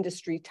fact an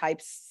industry type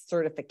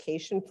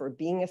certification for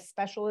being a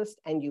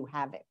specialist and you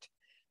have it.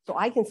 So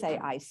I can say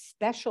I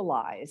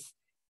specialize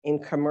in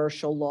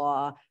commercial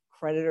law,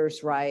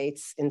 creditors'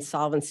 rights,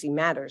 insolvency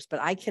matters,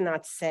 but I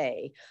cannot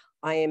say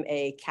I am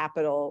a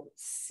capital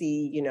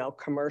C,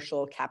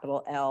 commercial,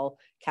 capital L,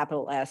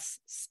 capital S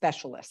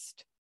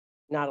specialist.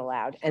 Not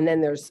allowed. And then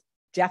there's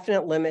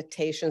definite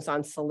limitations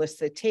on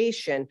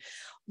solicitation.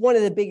 One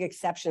of the big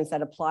exceptions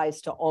that applies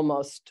to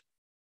almost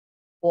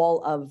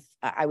all of,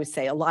 I would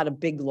say, a lot of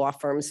big law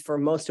firms for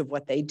most of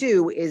what they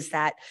do is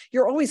that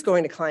you're always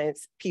going to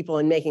people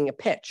and making a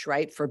pitch,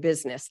 right, for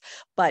business.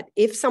 But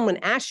if someone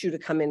asks you to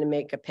come in and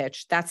make a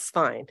pitch, that's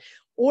fine.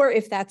 Or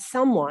if that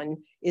someone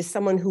is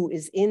someone who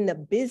is in the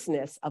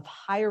business of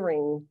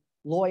hiring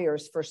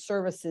lawyers for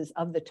services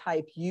of the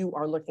type you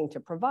are looking to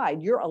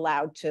provide, you're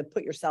allowed to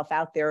put yourself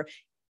out there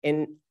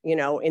in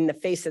the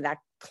face of that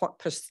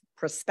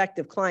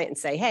prospective client and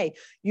say, hey,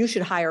 you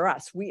should hire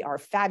us. We are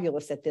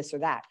fabulous at this or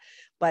that.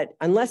 But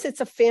unless it's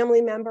a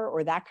family member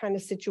or that kind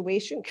of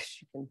situation, because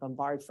you can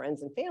bombard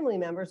friends and family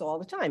members all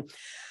the time,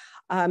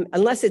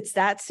 unless it's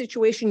that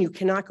situation, you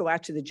cannot go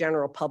out to the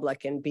general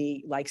public and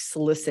be like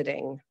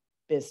soliciting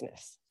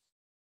business.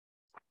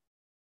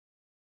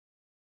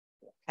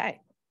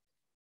 Okay.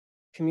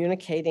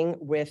 Communicating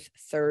with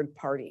third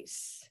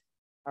parties.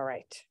 All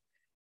right.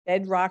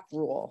 Bedrock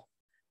rule.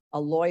 A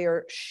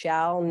lawyer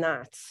shall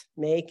not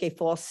make a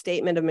false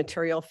statement of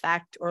material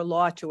fact or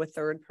law to a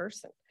third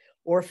person,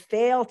 or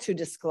fail to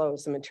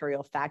disclose a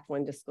material fact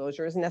when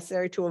disclosure is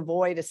necessary to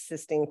avoid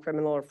assisting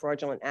criminal or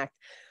fraudulent act.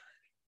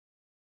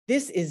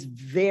 This is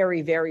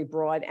very, very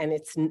broad, and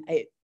it's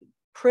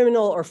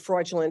criminal or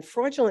fraudulent.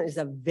 Fraudulent is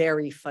a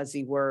very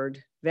fuzzy word,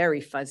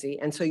 very fuzzy.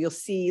 And so you'll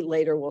see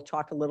later, we'll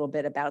talk a little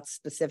bit about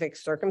specific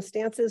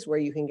circumstances where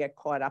you can get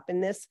caught up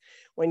in this,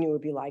 when you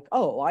would be like,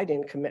 oh, I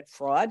didn't commit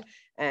fraud.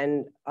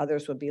 And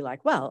others would be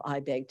like, well, I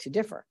beg to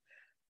differ.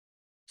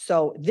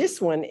 So this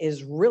one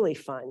is really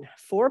fun.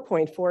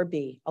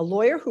 4.4b, a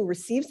lawyer who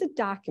receives a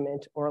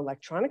document or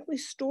electronically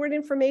stored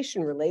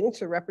information relating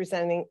to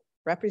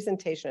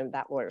representation of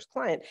that lawyer's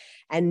client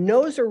and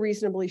knows or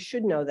reasonably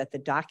should know that the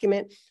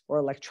document or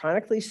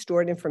electronically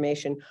stored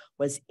information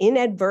was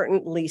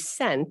inadvertently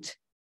sent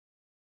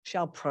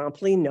shall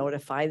promptly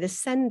notify the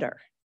sender.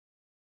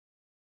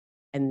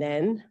 And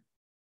then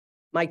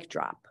mic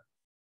drop.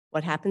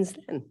 What happens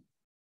then?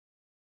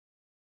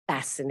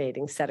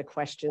 Fascinating set of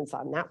questions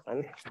on that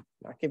one. I'm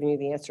not giving you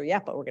the answer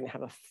yet, but we're going to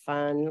have a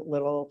fun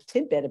little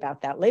tidbit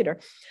about that later.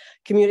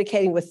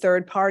 Communicating with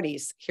third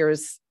parties.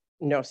 Here's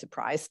no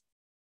surprise.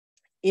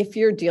 If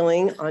you're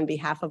dealing on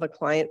behalf of a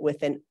client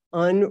with an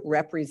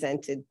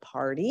unrepresented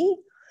party,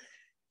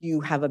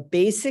 you have a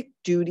basic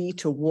duty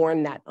to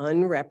warn that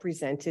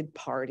unrepresented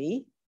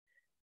party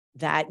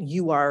that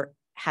you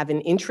have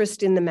an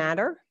interest in the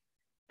matter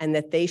and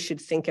that they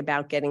should think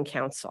about getting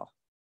counsel.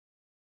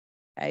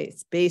 Okay?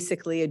 It's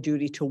basically a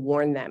duty to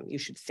warn them. You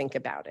should think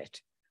about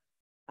it.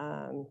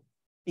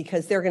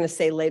 Because they're going to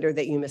say later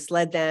that you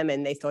misled them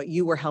and they thought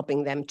you were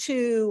helping them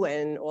too,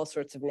 and all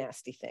sorts of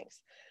nasty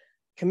things.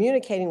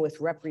 Communicating with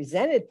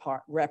represented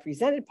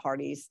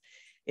parties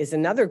is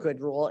another good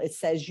rule. It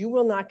says you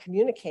will not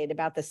communicate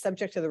about the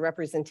subject of the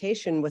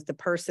representation with the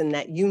person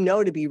that you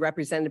know to be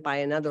represented by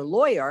another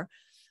lawyer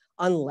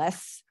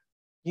unless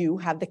you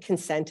have the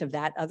consent of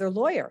that other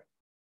lawyer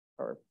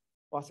or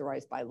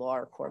authorized by law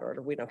or court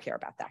order. We don't care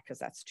about that because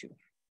that's too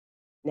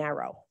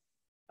narrow.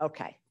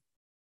 Okay,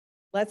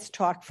 let's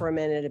talk for a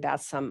minute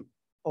about some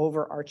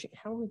overarching,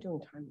 how are we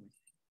doing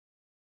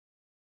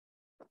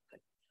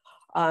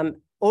time?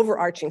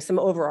 some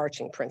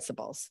overarching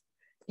principles.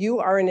 You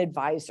are an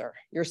advisor.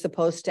 You're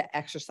supposed to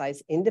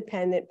exercise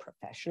independent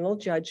professional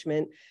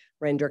judgment,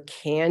 render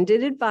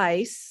candid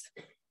advice.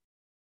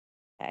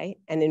 Okay.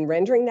 And in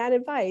rendering that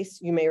advice,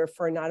 you may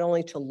refer not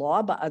only to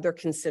law, but other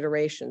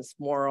considerations,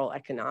 moral,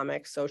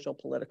 economic, social,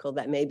 political,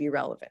 that may be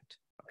relevant.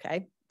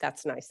 Okay.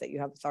 That's nice that you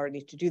have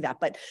authority to do that,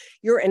 but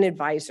you're an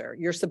advisor.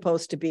 You're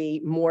supposed to be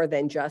more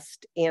than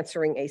just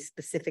answering a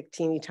specific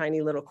teeny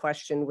tiny little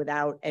question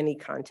without any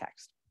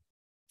context.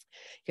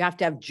 You have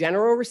to have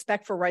general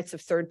respect for rights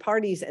of third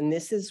parties. And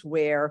this is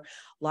where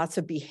lots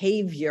of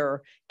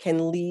behavior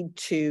can lead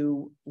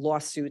to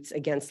lawsuits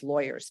against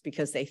lawyers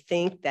because they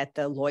think that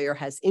the lawyer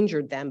has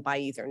injured them by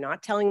either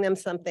not telling them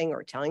something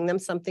or telling them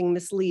something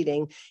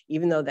misleading,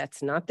 even though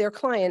that's not their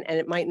client and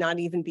it might not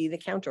even be the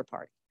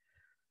counterpart.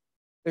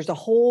 There's a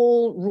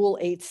whole Rule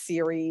 8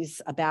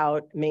 series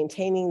about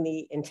maintaining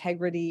the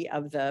integrity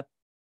of the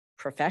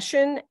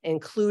profession,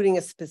 including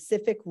a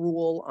specific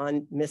rule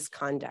on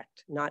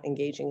misconduct, not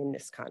engaging in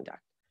misconduct.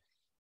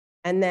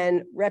 And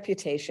then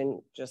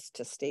reputation, just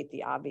to state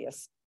the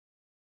obvious.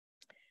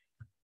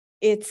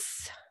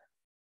 It's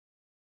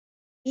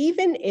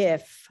even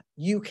if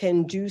you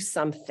can do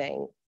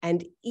something,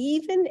 and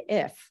even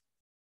if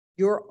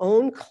your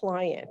own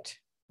client,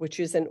 which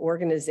is an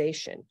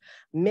organization,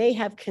 may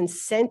have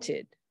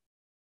consented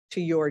to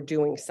your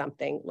doing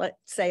something, let's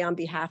say on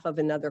behalf of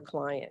another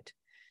client.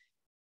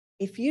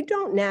 If you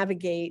don't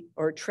navigate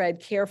or tread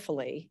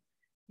carefully,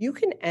 you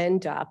can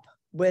end up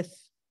with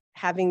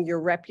having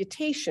your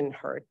reputation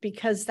hurt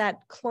because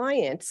that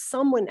client,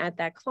 someone at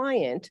that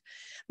client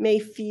may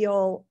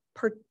feel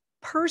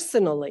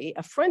personally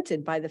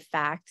affronted by the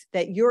fact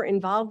that you're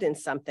involved in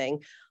something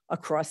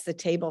across the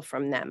table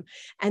from them.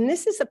 And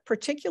this is a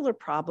particular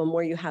problem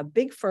where you have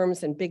big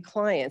firms and big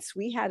clients.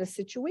 We had a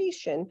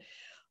situation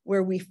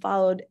where we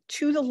followed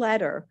to the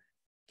letter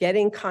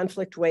getting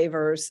conflict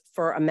waivers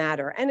for a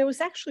matter. And it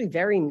was actually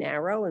very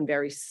narrow and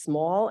very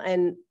small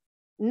and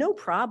no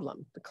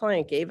problem. The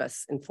client gave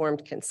us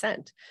informed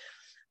consent.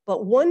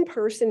 But one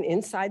person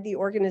inside the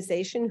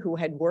organization who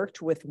had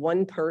worked with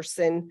one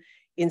person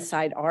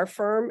inside our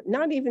firm,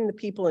 not even the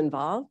people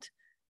involved,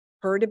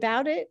 heard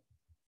about it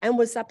and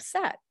was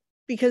upset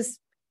because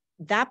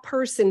that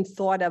person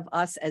thought of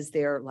us as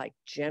their like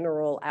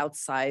general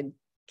outside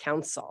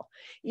counsel.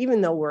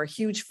 Even though we're a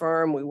huge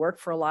firm, we work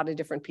for a lot of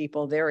different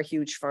people, they're a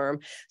huge firm.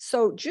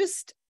 So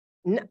just,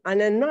 and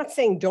I'm not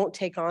saying don't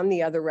take on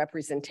the other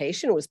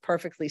representation, it was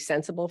perfectly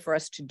sensible for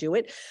us to do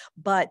it,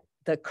 but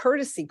the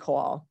courtesy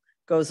call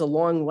goes a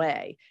long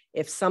way.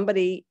 If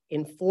somebody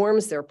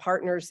informs their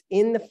partners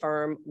in the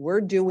firm,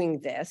 we're doing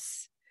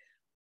this,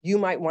 you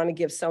might want to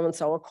give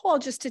so-and-so a call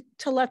just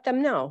to let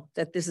them know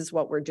that this is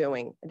what we're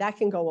doing. That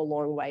can go a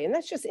long way. And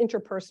that's just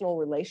interpersonal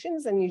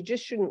relations. And you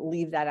just shouldn't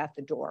leave that at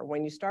the door.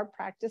 When you start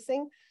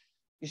practicing,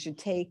 you should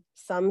take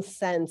some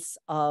sense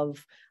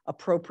of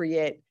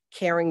appropriate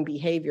caring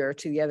behavior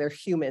to the other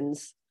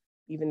humans,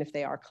 even if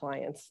they are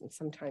clients, and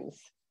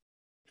sometimes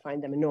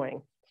find them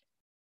annoying.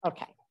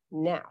 Okay,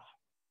 now,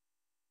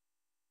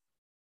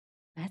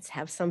 let's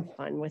have some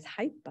fun with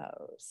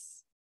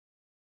hypos.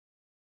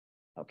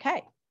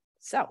 Okay.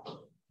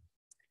 So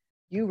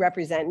you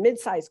represent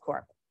Midsize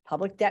Corp,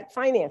 public debt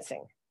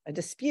financing. A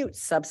dispute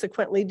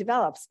subsequently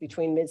develops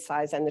between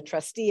Midsize and the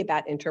trustee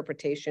about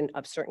interpretation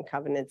of certain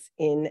covenants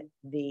in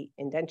the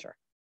indenture.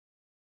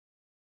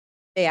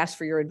 They ask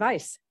for your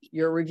advice.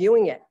 You're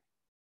reviewing it.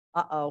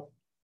 Uh-oh,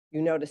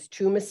 you notice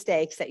 2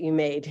 mistakes that you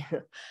made.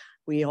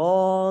 We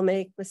all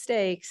make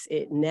mistakes.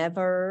 It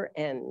never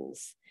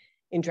ends.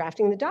 In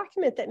drafting the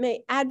document that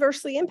may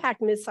adversely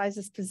impact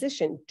Midsize's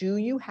position, do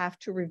you have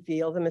to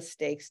reveal the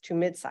mistakes to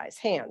Midsize?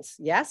 Hands,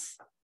 yes?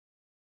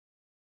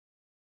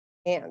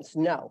 Hands,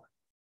 no.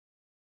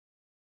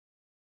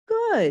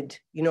 Good.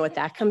 You know what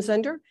that comes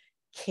under?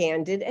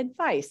 Candid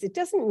advice. It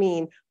doesn't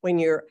mean when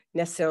you're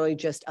necessarily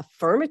just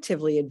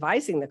affirmatively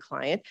advising the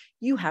client,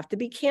 you have to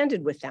be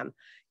candid with them.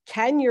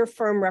 Can your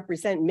firm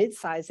represent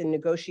Midsize in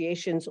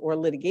negotiations or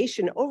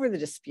litigation over the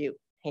dispute?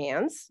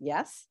 Hands,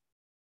 yes.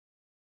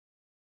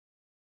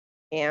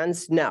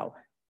 Hands, no.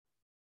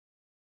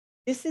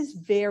 This is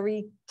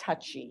very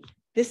touchy.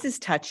 This is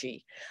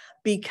touchy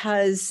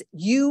because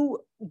you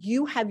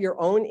have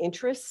your own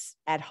interests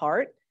at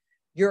heart.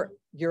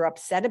 You're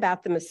upset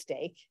about the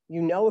mistake.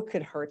 You know it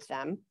could hurt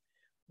them.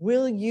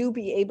 Will you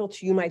be able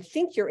to, you might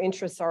think your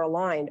interests are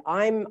aligned.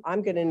 I'm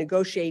going to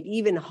negotiate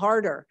even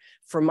harder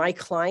for my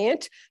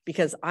client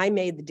because I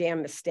made the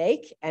damn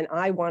mistake and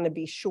I want to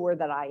be sure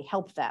that I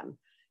help them,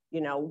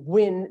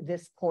 win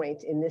this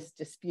point in this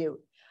dispute.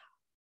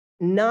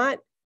 Not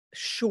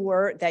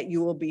sure that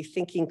you will be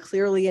thinking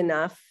clearly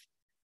enough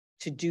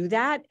to do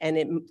that.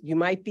 And you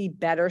might be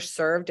better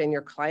served and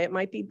your client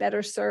might be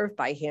better served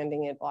by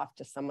handing it off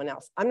to someone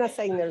else. I'm not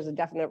saying there's a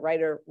definite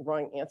right or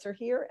wrong answer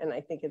here. And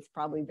I think it's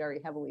probably very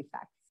heavily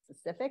fact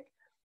specific.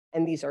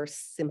 And these are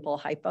simple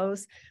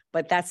hypos,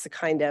 but that's the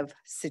kind of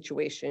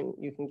situation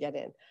you can get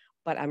in.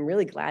 But I'm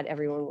really glad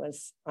everyone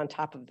was on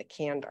top of the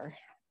candor.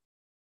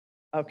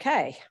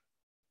 Okay.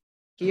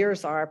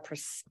 Here's our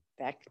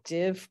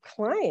prospective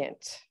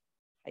client,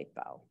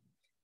 typo.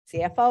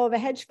 CFO of a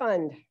hedge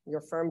fund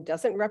your firm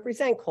doesn't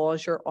represent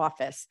calls your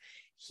office.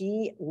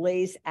 He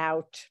lays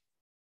out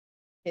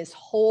his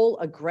whole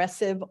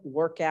aggressive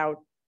workout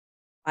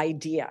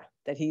idea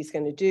that he's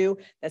going to do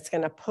that's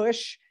going to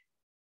push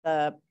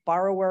the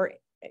borrower,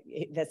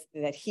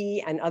 that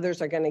he and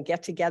others are going to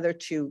get together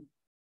to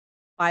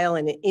file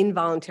an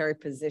involuntary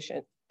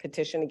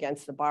petition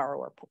against the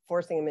borrower,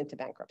 forcing him into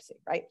bankruptcy,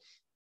 right?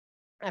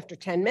 After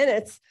 10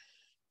 minutes,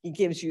 he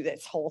gives you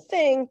this whole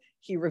thing.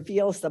 He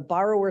reveals the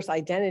borrower's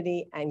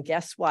identity, and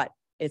guess what?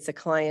 It's a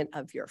client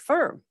of your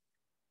firm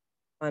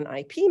on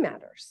IP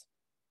matters.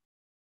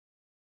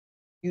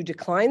 You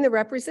decline the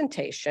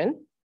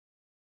representation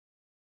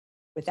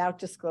without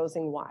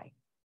disclosing why.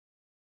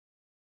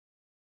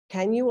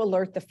 Can you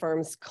alert the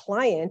firm's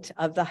client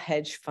of the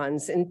hedge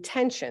fund's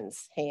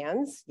intentions?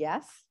 Hands,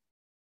 yes.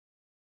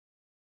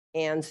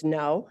 Hands,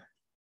 no.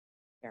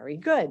 Very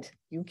good.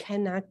 You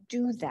cannot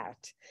do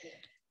that.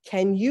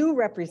 Can you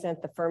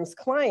represent the firm's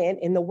client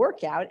in the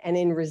workout and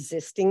in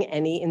resisting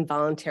any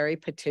involuntary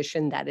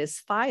petition that is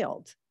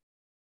filed?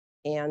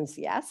 Hands,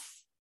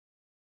 yes.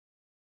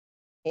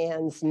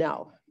 Hands,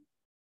 no.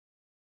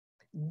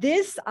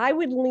 This, I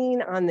would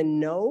lean on the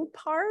no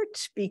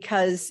part,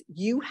 because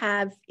you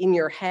have in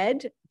your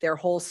head their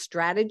whole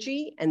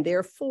strategy, and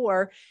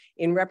therefore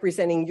in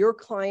representing your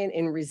client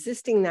and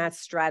resisting that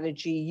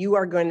strategy, you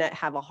are going to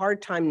have a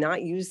hard time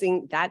not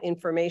using that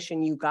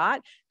information you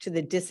got to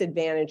the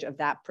disadvantage of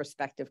that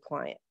prospective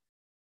client.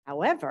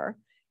 However,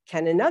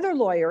 can another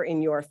lawyer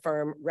in your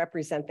firm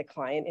represent the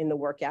client in the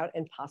workout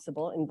and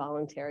possible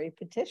involuntary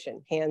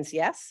petition? Hands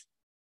yes,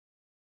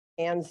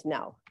 hands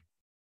no.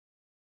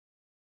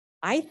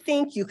 I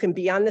think you can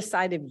be on the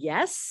side of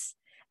yes,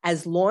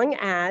 as long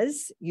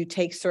as you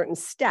take certain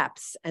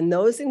steps, and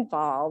those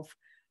involve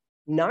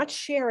not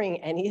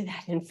sharing any of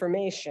that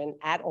information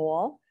at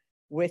all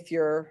with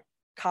your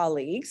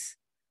colleagues,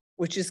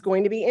 which is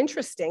going to be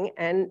interesting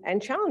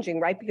and challenging,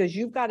 right? Because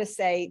you've got to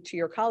say to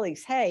your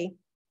colleagues, hey,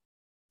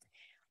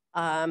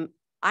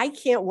 I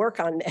can't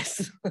work on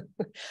this,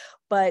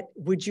 but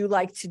would you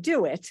like to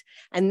do it?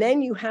 And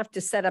then you have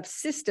to set up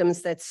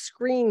systems that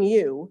screen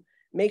you,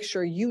 make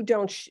sure you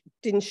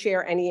didn't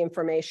share any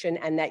information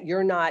and that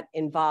you're not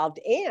involved.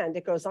 And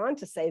it goes on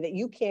to say that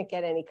you can't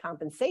get any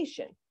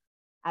compensation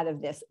out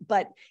of this,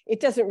 but it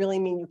doesn't really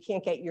mean you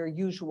can't get your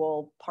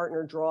usual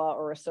partner draw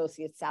or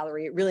associate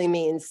salary. It really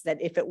means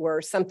that if it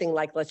were something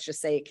like, let's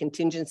just say a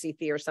contingency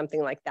fee or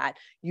something like that,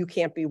 you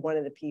can't be one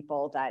of the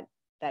people that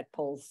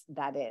pulls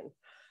that in.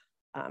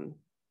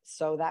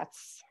 So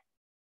that's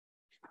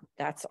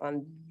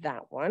on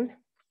that one.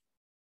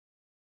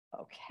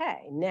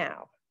 Okay,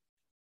 now,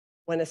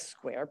 when a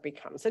square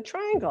becomes a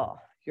triangle,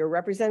 you're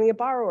representing a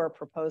borrower,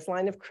 proposed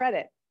line of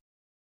credit,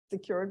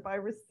 secured by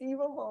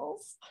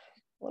receivables,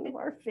 one of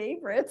our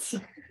favorites.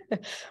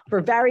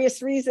 For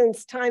various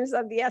reasons, time's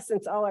of the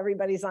essence. Oh,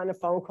 everybody's on a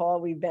phone call.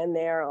 We've been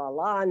there,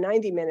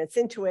 90 minutes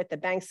into it. The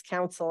bank's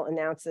counsel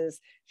announces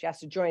she has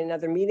to join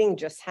another meeting,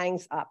 just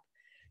hangs up.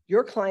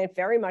 Your client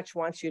very much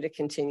wants you to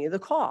continue the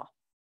call.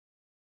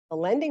 The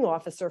lending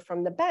officer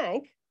from the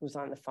bank, who's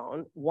on the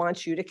phone,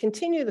 wants you to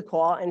continue the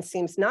call and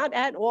seems not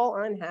at all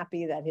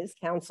unhappy that his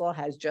counsel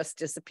has just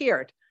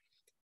disappeared.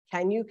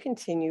 Can you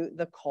continue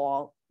the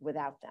call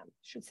without them?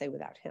 I should say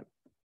without him.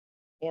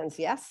 Hands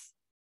yes,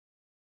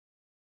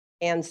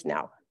 hands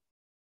no.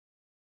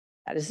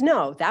 That is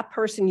no. That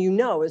person you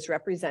know is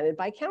represented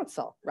by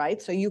counsel, right?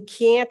 So you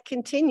can't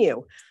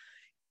continue.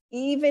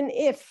 Even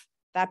if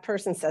that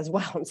person says,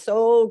 well, I'm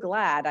so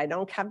glad I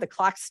don't have the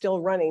clock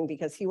still running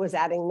because he was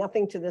adding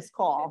nothing to this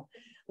call.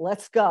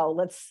 Let's go.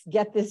 Let's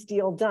get this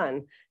deal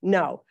done.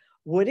 No.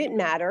 Would it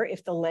matter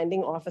if the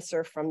lending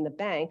officer from the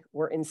bank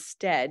were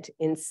instead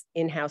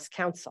in-house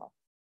counsel?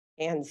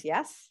 Hands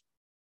yes.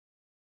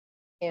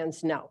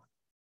 Hands no.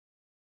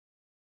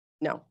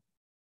 No.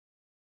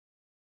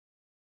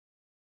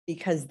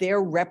 Because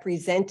they're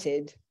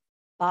represented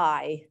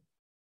by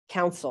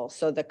counsel.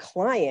 So the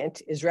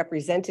client is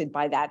represented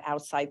by that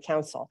outside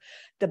counsel.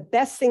 The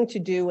best thing to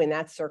do in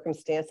that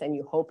circumstance, and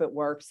you hope it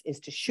works, is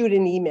to shoot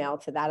an email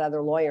to that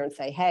other lawyer and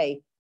say, hey,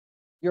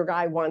 your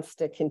guy wants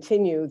to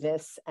continue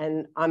this,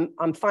 and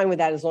I'm fine with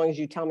that as long as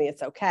you tell me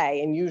it's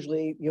okay. And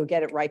usually you'll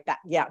get it right back.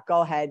 Yeah,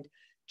 go ahead.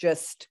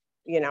 Just,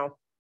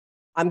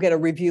 I'm going to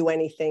review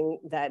anything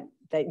that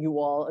you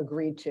all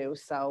agreed to.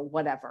 So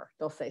whatever,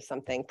 they'll say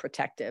something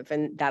protective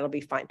and that'll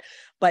be fine.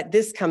 But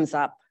this comes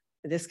up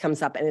and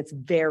it's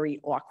very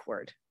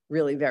awkward,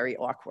 really very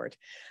awkward,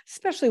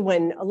 especially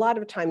when a lot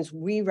of times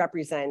we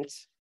represent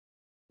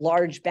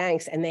large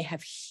banks and they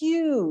have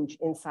huge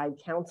inside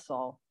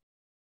counsel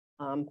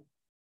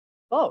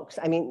folks.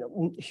 I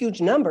mean,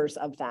 huge numbers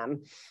of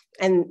them.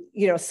 And,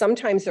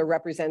 sometimes they're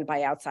represented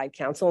by outside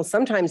counsel and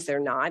sometimes they're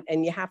not.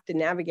 And you have to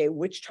navigate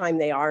which time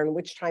they are and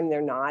which time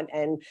they're not.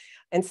 And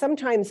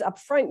sometimes up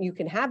front, you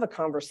can have a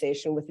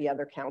conversation with the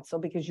other counsel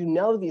because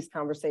these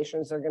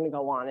conversations are going to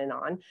go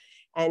on.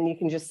 And you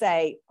can just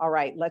say, all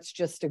right, let's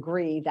just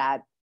agree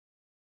that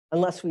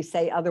unless we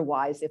say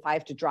otherwise. If I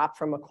have to drop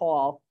from a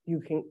call,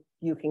 you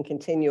can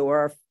continue,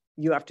 or if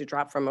you have to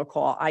drop from a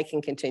call, I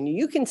can continue.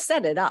 You can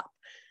set it up,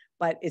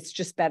 but it's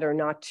just better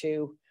not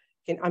to.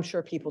 I'm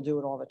sure people do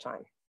it all the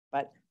time,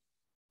 but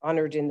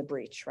honored in the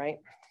breach, right?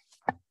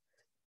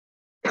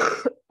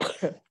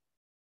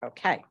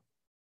 Okay.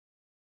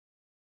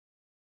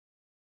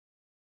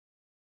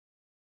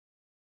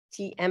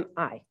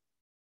 TMI.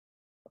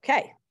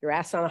 Okay, you're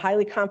asked on a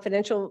highly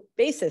confidential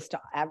basis to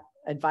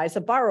advise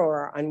a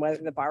borrower on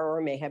whether the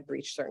borrower may have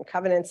breached certain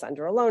covenants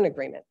under a loan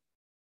agreement.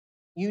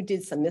 You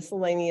did some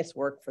miscellaneous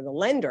work for the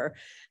lender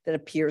that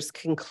appears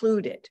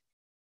concluded.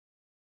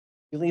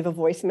 You leave a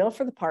voicemail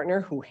for the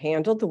partner who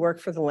handled the work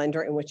for the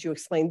lender, in which you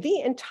explain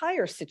the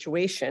entire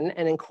situation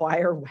and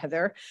inquire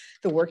whether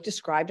the work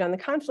described on the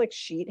conflict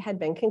sheet had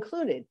been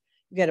concluded.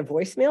 You get a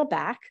voicemail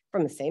back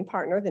from the same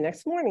partner the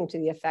next morning to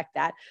the effect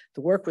that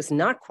the work was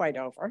not quite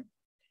over.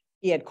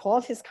 He had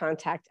called his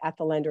contact at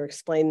the lender,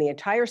 explained the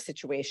entire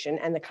situation,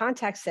 and the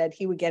contact said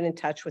he would get in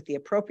touch with the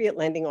appropriate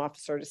lending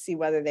officer to see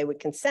whether they would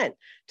consent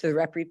to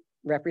the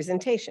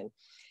representation.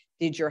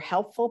 Did your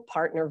helpful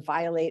partner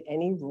violate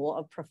any rule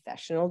of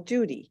professional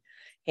duty?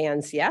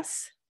 Hands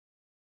yes,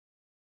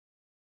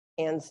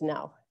 hands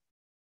no.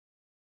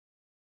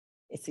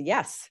 It's a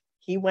yes.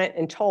 He went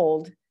and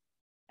told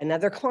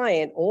another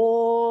client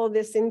all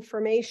this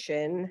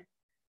information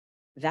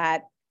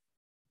that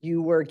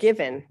you were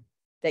given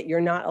that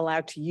you're not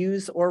allowed to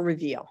use or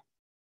reveal.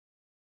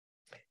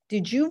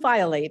 Did you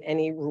violate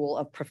any rule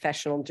of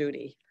professional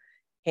duty?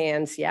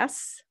 Hands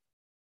yes,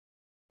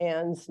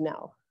 hands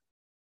no.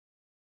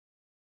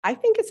 I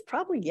think it's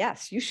probably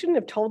yes. You shouldn't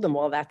have told them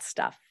all that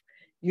stuff.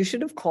 You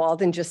should have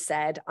called and just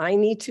said, I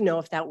need to know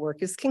if that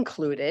work is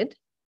concluded,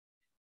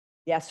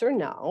 yes or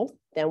no.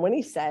 Then when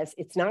he says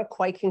it's not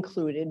quite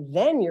concluded,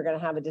 then you're going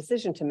to have a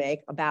decision to make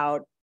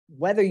about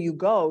whether you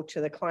go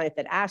to the client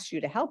that asked you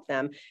to help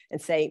them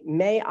and say,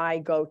 may I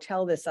go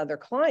tell this other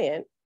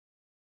client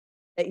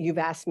that you've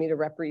asked me to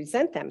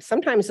represent them?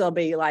 Sometimes they'll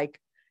be like,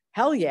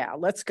 hell yeah,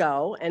 let's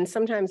go. And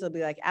sometimes they'll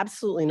be like,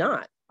 absolutely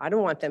not. I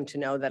don't want them to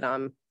know that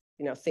I'm,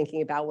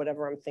 thinking about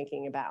whatever I'm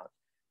thinking about.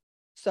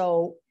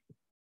 So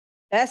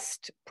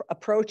best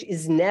approach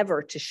is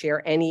never to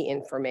share any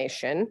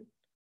information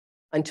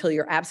until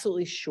you're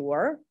absolutely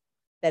sure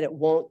that it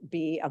won't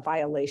be a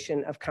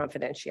violation of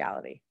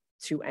confidentiality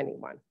to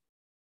anyone.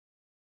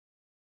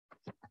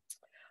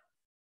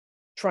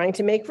 Trying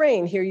to make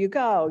rain, here you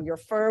go. Your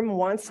firm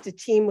wants to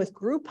team with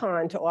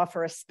Groupon to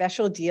offer a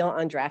special deal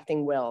on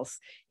drafting wills.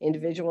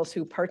 Individuals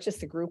who purchase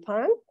the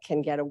Groupon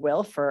can get a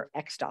will for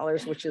X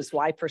dollars, which is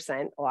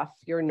Y% off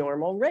your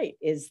normal rate.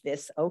 Is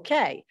this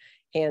okay?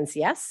 Hands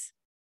yes.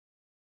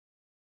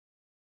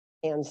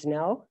 Hands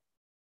no.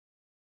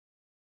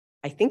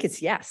 I think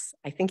it's yes.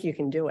 I think you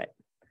can do it.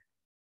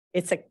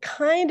 It's a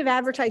kind of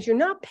advertise. You're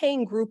not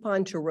paying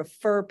Groupon to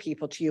refer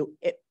people to you.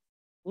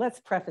 Let's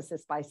preface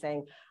this by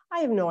saying,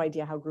 I have no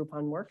idea how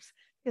Groupon works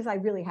because I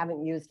really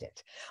haven't used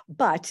it.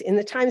 But in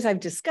the times I've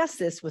discussed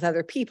this with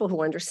other people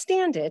who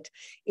understand it,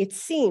 it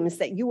seems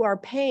that you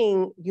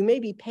may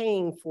be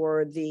paying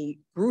for the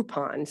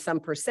Groupon some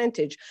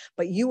percentage,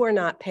 but you are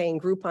not paying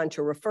Groupon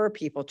to refer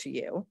people to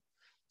you.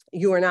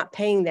 You are not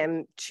paying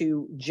them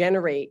to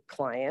generate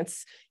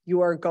clients.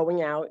 You are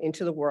going out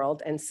into the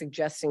world and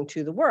suggesting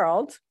to the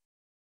world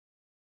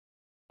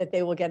that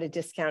they will get a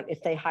discount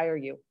if they hire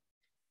you.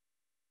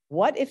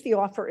 What if the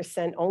offer is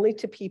sent only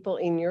to people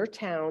in your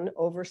town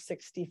over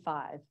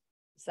 65?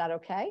 Is that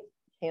okay?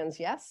 Hands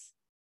yes,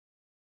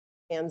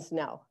 hands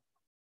no.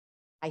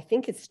 I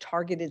think it's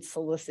targeted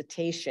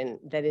solicitation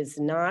that is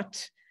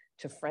not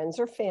to friends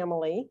or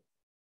family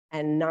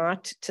and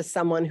not to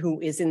someone who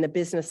is in the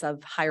business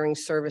of hiring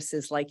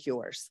services like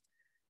yours.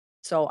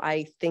 So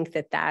I think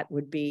that that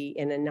would be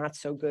in a not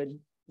so good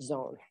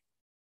zone.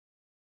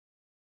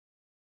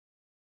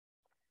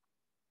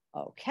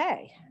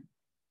 Okay.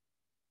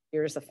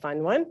 Here's a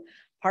fun one.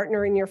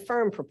 Partner in your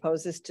firm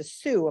proposes to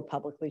sue a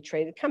publicly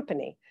traded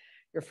company.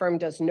 Your firm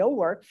does no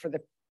work for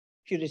the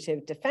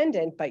putative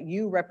defendant, but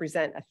you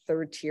represent a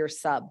third-tier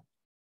sub.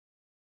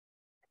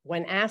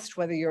 When asked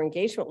whether your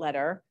engagement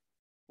letter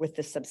with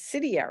the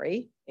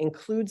subsidiary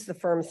includes the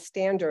firm's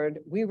standard,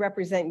 we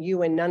represent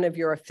you and none of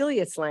your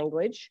affiliates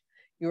language,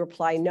 you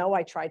reply, no,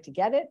 I tried to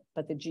get it,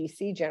 but the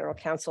GC, general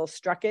counsel,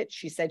 struck it.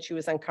 She said she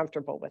was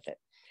uncomfortable with it.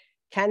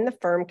 Can the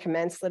firm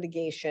commence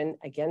litigation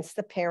against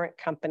the parent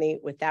company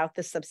without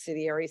the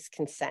subsidiary's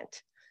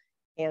consent?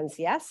 Hands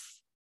yes,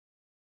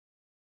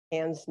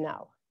 hands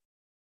no.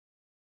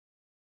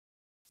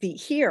 See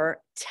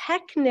here,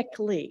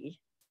 technically,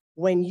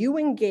 when you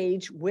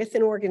engage with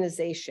an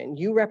organization,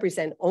 you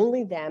represent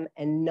only them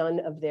and none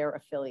of their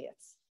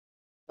affiliates.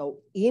 So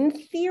in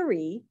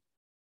theory,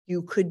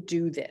 you could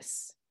do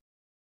this.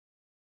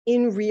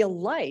 In real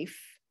life,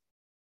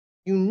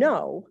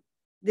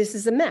 this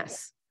is a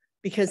mess,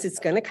 because it's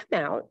going to come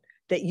out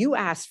that you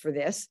asked for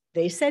this.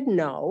 They said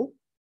no.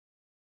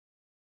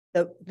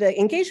 The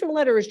engagement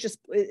letter is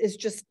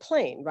just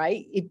plain,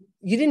 right?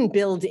 You didn't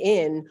build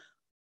in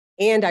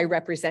and I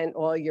represent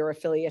all your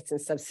affiliates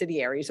and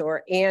subsidiaries,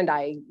 or, and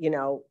I,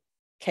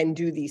 can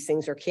do these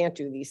things or can't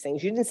do these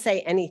things. You didn't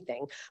say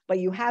anything, but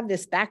you have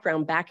this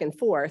background back and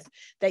forth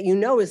that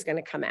is going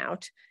to come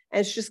out, and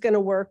it's just going to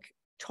work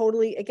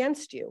totally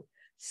against you.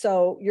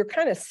 So you're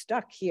kind of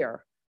stuck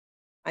here.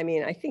 I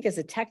mean, I think as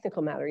a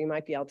technical matter, you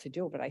might be able to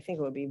do it, but I think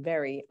it would be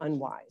very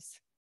unwise.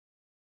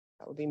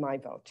 That would be my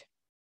vote.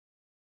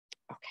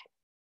 Okay.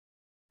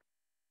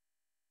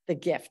 The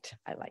gift,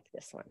 I like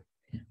this one.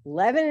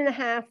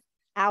 11.5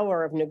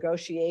 hours of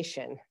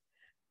negotiation.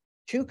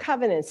 2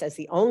 covenants as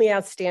the only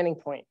outstanding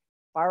point.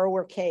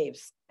 Borrower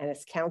caves, and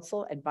its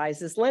counsel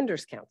advises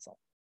lender's counsel.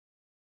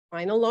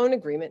 Final loan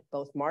agreement,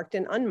 both marked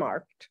and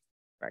unmarked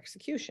for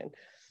execution,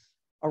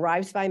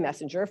 arrives by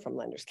messenger from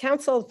lender's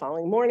counsel the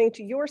following morning.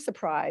 To your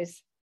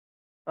surprise,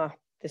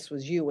 this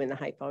was you in the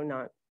hypo,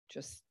 not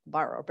just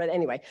borrower. But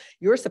anyway,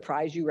 your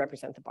surprise, you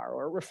represent the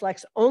borrower,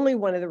 reflects only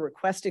one of the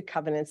requested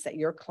covenants that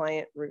your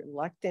client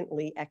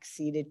reluctantly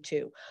acceded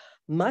to.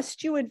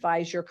 Must you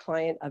advise your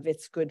client of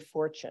its good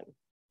fortune?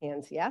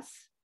 Hands yes,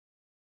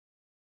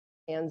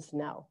 hands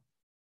no.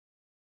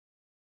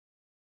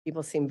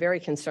 People seem very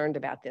concerned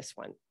about this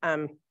one.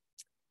 And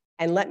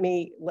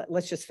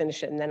let's just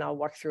finish it, and then I'll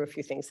walk through a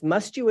few things.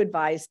 Must you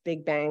advise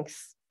big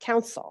bank's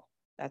counsel?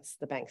 That's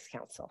the bank's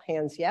counsel.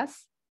 Hands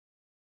yes,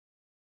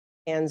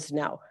 hands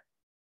no.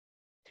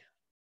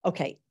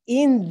 Okay,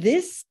 in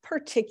this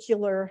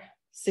particular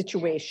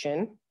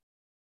situation,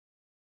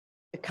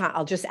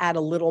 I'll just add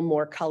a little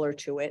more color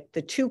to it.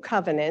 The 2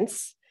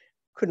 covenants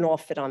couldn't all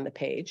fit on the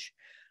page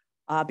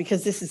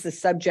because this is the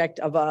subject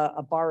of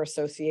a bar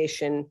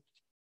association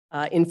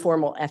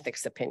informal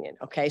ethics opinion.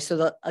 Okay, so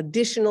the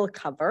additional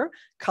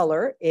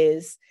color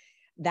is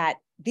that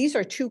these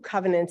are 2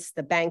 covenants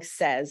the bank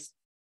says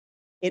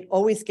it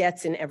always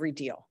gets in every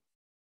deal.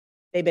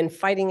 They've been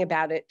fighting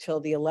about it till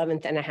the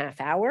 11.5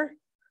 hours.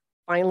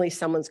 Finally,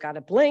 someone's got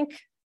to blink.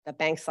 The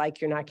bank's like,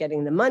 you're not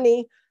getting the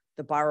money.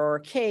 The borrower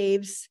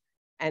caves,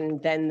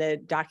 and then the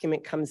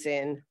document comes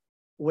in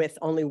with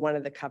only one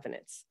of the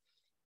covenants.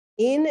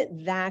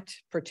 In that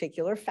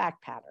particular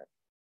fact pattern,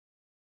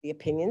 the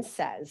opinion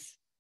says,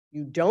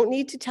 you don't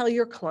need to tell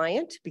your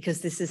client because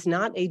this is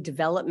not a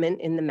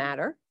development in the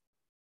matter.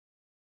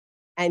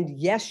 And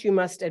yes, you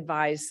must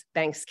advise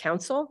bank's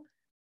counsel,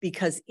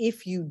 because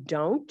if you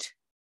don't,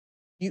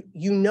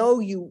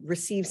 you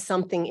receive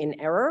something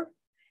in error.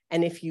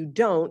 And if you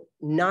don't,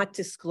 not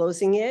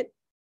disclosing it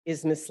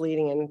is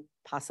misleading and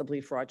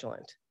possibly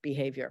fraudulent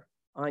behavior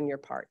on your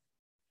part.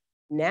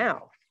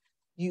 Now,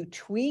 you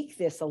tweak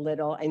this a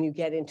little and you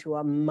get into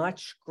a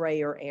much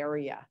grayer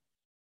area.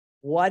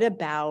 What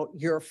about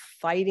you're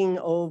fighting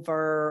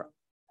over,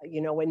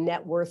 a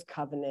net worth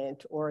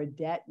covenant or a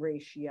debt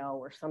ratio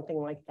or something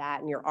like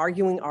that, and you're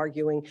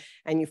arguing,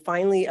 and you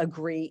finally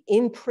agree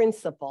in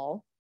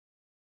principle,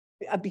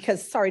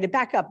 because, sorry, to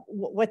back up,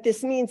 what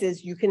this means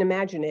is you can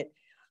imagine it.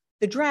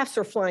 The drafts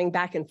are flying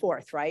back and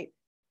forth, right?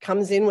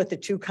 Comes in with the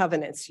 2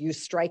 covenants, you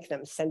strike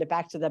them, send it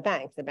back to the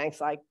bank. The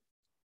bank's like,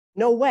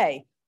 no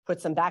way,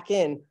 puts them back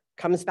in,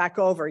 comes back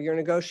over, you're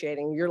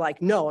negotiating. You're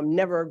like, no, I'm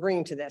never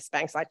agreeing to this.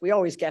 Bank's like, we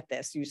always get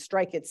this. You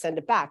strike it, send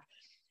it back.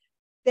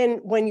 Then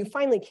when you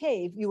finally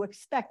cave, you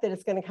expect that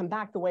it's going to come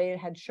back the way it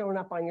had shown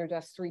up on your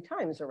desk 3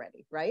 times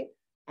already, right?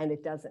 And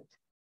it doesn't.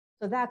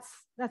 So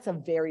that's a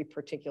very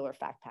particular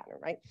fact pattern,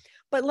 right?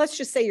 But let's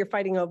just say you're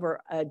fighting over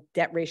a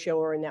debt ratio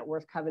or a net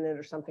worth covenant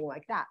or something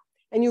like that,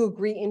 and you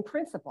agree in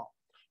principle.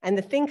 And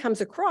the thing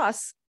comes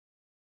across,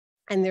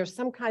 and there's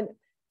some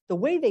the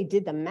way they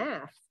did the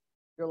math,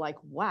 you're like,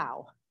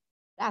 wow,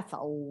 that's a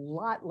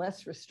lot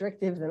less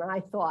restrictive than I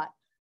thought.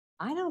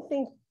 I don't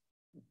think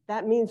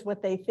that means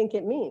what they think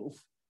it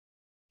means.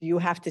 Do you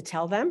have to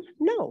tell them?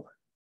 No.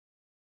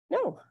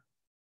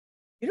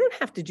 You don't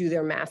have to do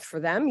their math for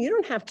them. You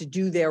don't have to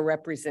do their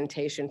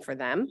representation for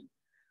them.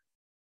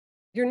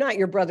 You're not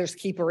your brother's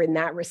keeper in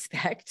that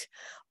respect.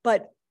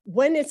 But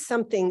when it's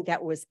something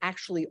that was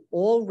actually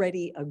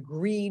already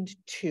agreed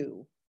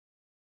to,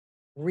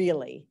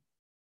 really,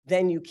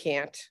 then you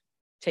can't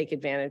take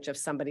advantage of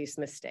somebody's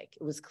mistake.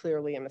 It was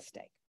clearly a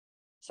mistake.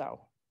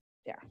 So,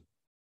 yeah.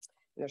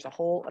 There's a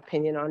whole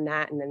opinion on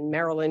that. And then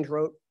Maryland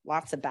wrote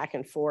lots of back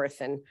and forth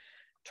and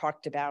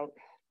talked about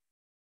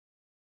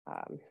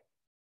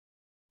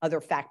other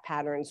fact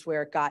patterns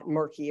where it got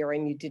murkier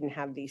and you didn't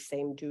have these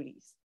same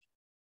duties.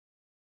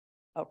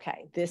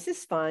 Okay, this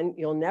is fun.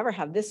 You'll never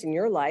have this in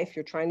your life.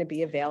 You're trying to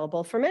be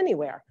available from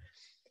anywhere.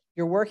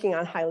 You're working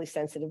on highly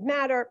sensitive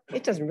matter.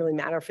 It doesn't really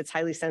matter if it's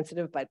highly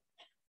sensitive, but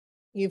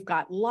you've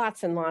got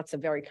lots and lots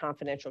of very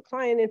confidential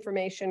client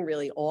information.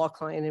 Really, all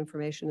client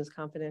information is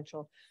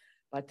confidential,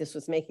 but this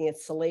was making it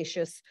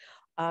salacious.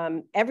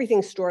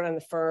 Everything's stored on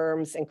the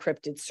firm's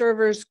encrypted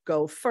servers.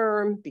 Go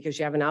firm, because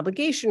you have an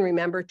obligation,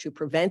 remember, to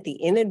prevent the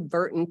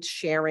inadvertent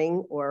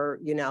sharing or,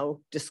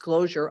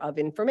 disclosure of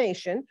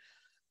information.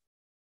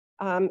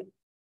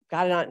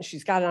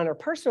 She's got it on her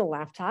personal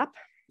laptop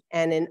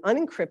and an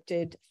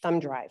unencrypted thumb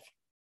drive.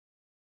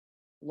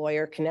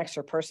 Lawyer connects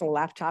her personal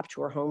laptop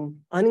to her home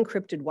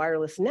unencrypted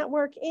wireless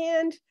network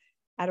and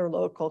at her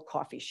local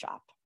coffee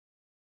shop.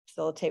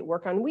 Facilitate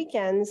work on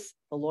weekends,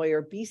 the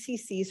lawyer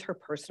BCCs her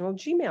personal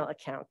Gmail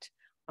account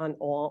on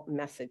all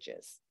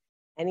messages.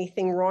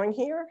 Anything wrong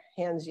here?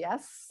 Hands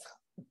yes.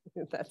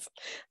 That's,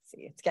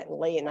 see, it's getting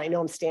late and I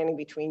know I'm standing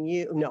between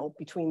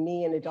between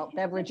me and adult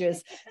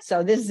beverages.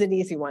 So this is an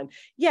easy one.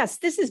 Yes,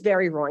 this is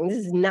very wrong.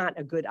 This is not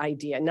a good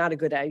idea, not a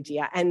good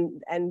idea.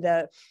 And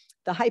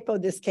the hypo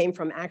this came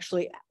from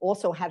actually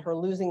also had her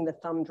losing the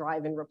thumb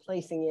drive and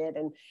replacing it.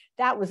 And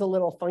that was a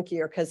little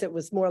funkier because it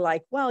was more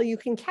like, well, you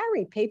can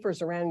carry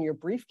papers around in your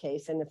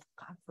briefcase. And if,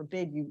 God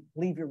forbid, you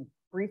leave your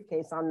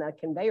briefcase on the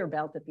conveyor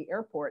belt at the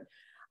airport,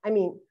 I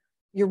mean,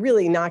 you're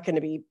really not going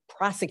to be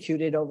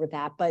prosecuted over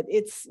that, but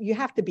you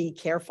have to be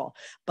careful.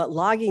 But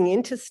logging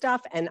into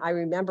stuff, and I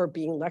remember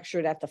being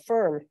lectured at the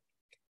firm,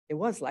 it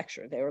was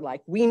lecture. They were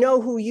like, we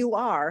know who you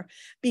are,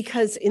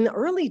 because in the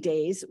early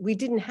days, we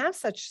didn't have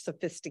such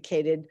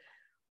sophisticated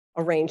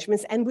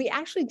arrangements. And we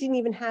actually didn't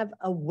even have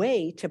a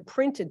way to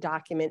print a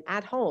document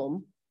at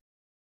home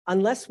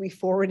unless we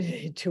forwarded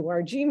it to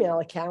our Gmail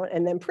account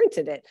and then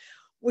printed it,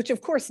 which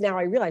of course, now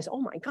I realize,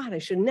 oh my God, I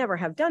should never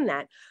have done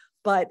that.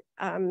 But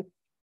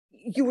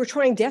you were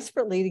trying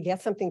desperately to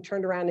get something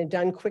turned around and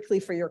done quickly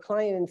for your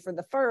client and for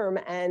the firm,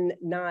 and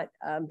not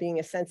being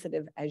as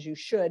sensitive as you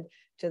should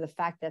to the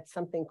fact that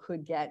something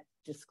could get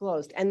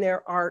disclosed. And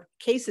there are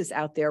cases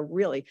out there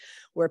really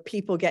where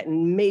people get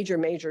in major,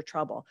 major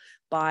trouble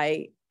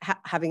by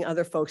having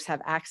other folks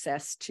have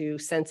access to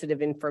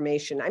sensitive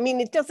information. I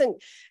mean, it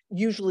doesn't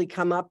usually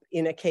come up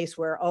in a case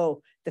where,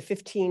 oh, the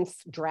 15th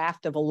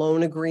draft of a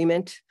loan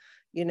agreement,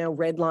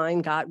 red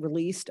line got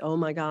released, oh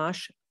my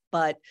gosh.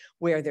 But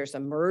where there's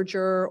a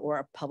merger or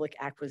a public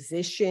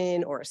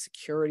acquisition or a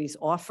securities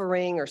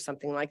offering or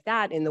something like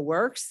that in the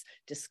works,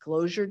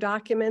 disclosure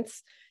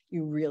documents,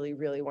 you really,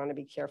 really want to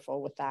be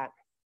careful with that.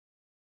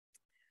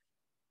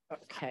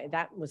 Okay,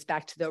 that was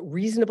back to the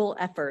reasonable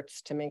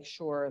efforts to make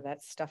sure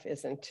that stuff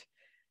isn't.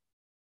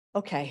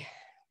 Okay.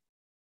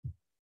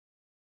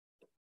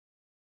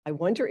 I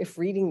wonder if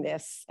reading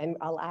this, and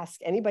I'll ask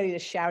anybody to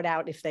shout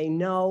out if they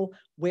know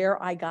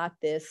where I got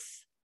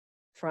this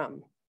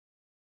from.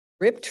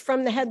 Ripped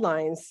from the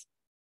headlines,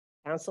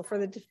 counsel for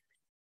the,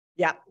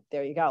 yeah,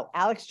 there you go.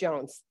 Alex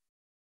Jones.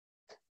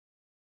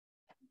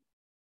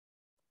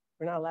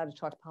 We're not allowed to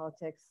talk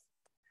politics.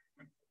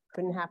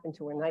 Couldn't happen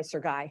to a nicer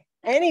guy.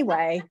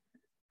 Anyway,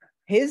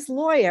 his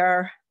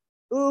lawyer,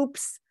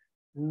 oops,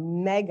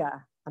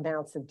 mega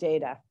amounts of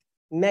data,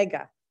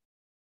 mega.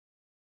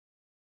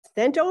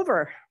 Sent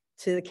over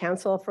to the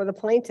counsel for the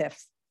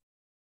plaintiffs.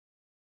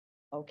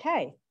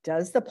 Okay,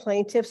 does the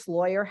plaintiff's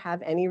lawyer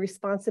have any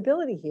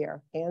responsibility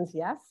here? Hands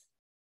yes.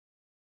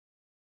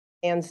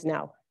 Hands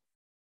no.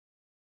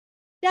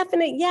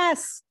 Definite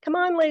yes. Come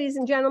on, ladies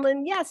and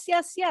gentlemen. Yes,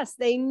 yes, yes.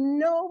 They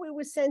know it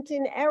was sent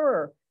in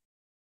error.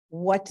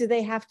 What do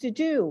they have to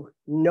do?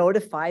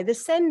 Notify the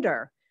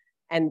sender.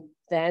 And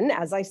then,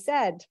 as I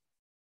said,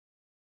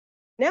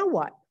 now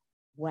what?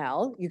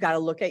 Well, you got to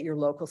look at your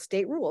local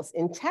state rules.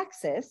 In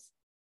Texas,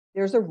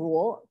 there's a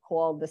rule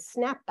called the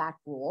snapback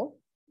rule,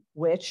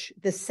 which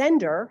the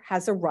sender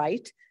has a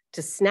right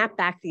to snap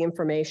back the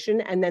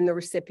information and then the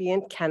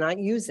recipient cannot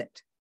use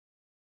it.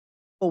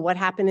 But what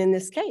happened in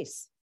this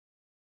case?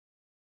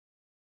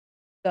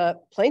 The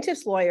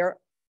plaintiff's lawyer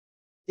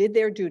did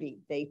their duty.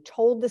 They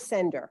told the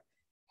sender,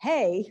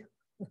 hey,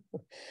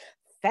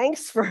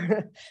 thanks for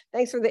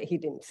that. He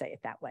didn't say it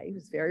that way. He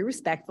was very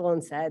respectful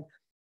and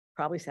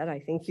probably said, I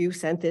think you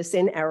sent this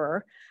in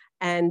error.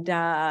 And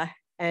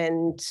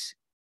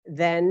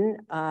then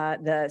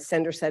the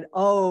sender said,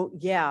 oh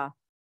yeah,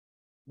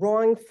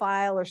 wrong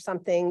file or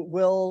something,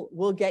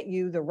 we'll get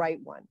you the right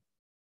one.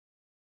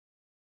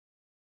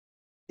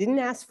 Didn't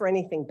ask for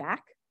anything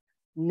back,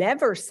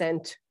 never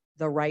sent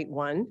the right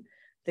one.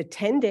 The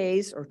 10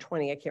 days or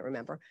 20, I can't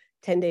remember,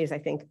 10 days I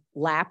think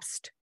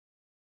lapsed,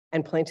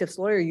 and plaintiff's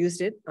lawyer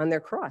used it on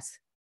their cross.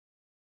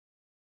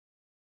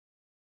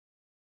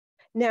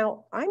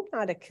 Now, I'm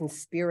not a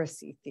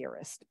conspiracy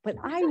theorist, but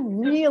I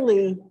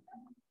mean,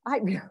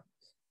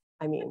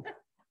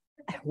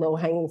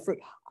 low-hanging fruit.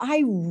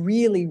 I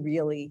really,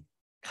 really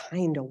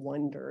kind of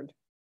wondered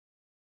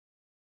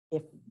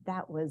if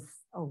that was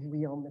a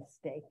real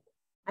mistake.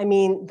 I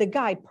mean, the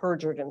guy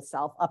perjured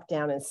himself up,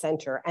 down, and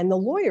center, and the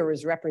lawyer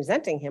is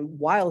representing him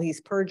while he's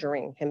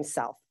perjuring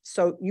himself.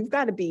 So you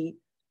can't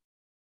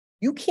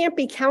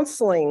be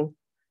counseling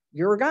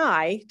your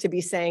guy to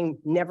be saying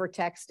never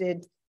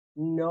texted,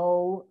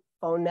 no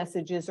phone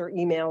messages or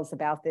emails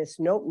about this.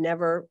 Nope,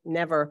 never,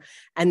 never.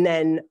 And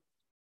then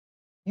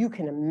you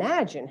can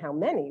imagine how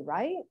many,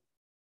 right?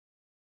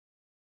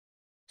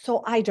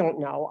 So I don't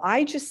know.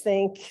 I just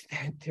think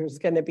that there's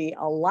going to be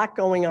a lot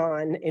going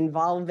on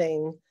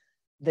involving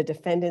the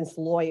defendant's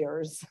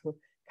lawyers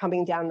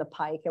coming down the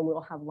pike, and we'll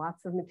have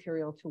lots of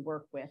material to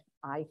work with,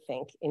 I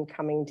think, in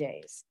coming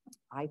days.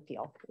 I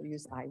feel, we'll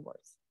use I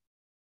words.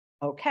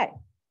 Okay.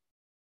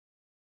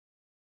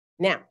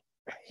 Now,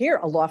 here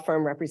a law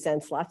firm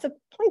represents lots of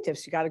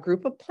plaintiffs. You got a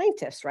group of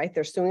plaintiffs, right?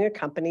 They're suing a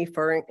company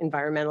for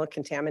environmental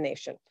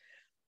contamination.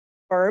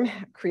 firm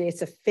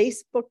creates a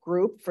Facebook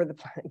group for the,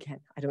 again,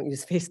 I don't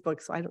use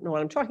Facebook, so I don't know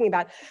what I'm talking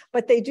about,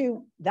 but they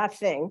do that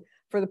thing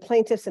for the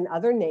plaintiffs and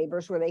other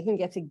neighbors where they can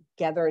get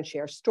together and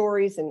share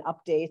stories and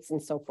updates and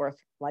so forth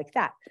like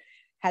that.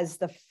 Has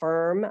the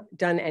firm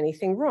done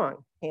anything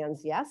wrong?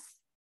 Hands yes,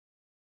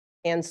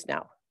 hands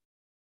no.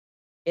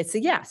 It's a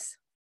yes,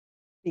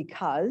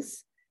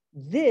 because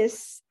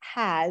this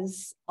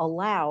has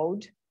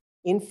allowed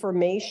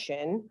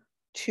information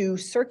to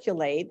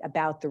circulate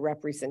about the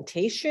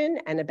representation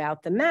and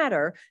about the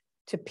matter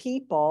to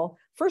people.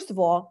 First of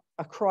all,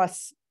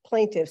 across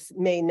plaintiffs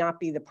may not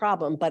be the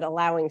problem, but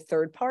allowing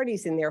third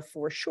parties in there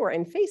for sure.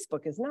 And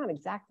Facebook is not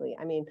exactly,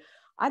 I mean,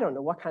 I don't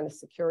know what kind of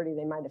security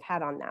they might have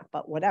had on that,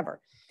 but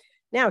whatever.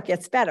 Now it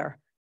gets better.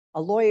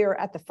 A lawyer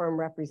at the firm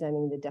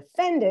representing the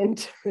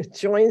defendant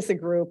joins the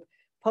group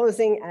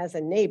posing as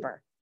a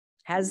neighbor.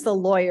 Has the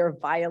lawyer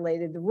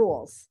violated the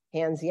rules?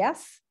 Hands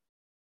yes?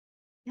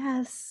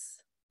 Yes.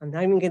 I'm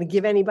not even going to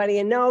give anybody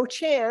a no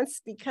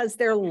chance because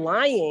they're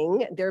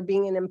lying. They're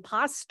being an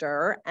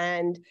imposter.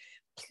 And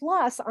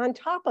plus, on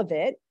top of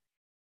it,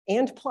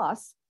 and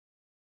plus,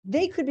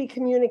 they could be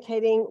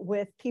communicating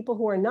with people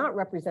who are not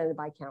represented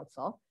by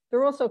counsel.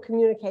 They're also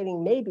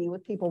communicating maybe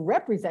with people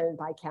represented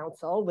by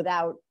counsel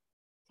without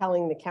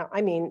telling the counsel.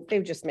 I mean,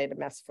 they've just made a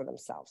mess for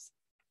themselves.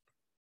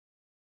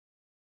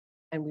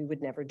 And we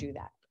would never do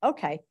that.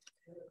 Okay.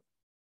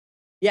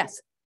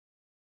 Yes.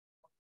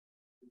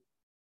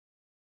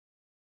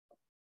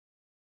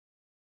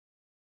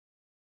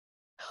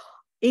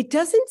 It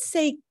doesn't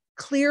say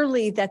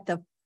clearly that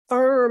the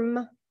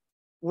firm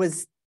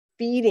was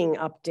feeding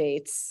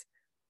updates,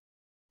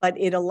 but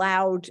it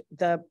allowed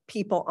the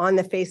people on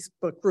the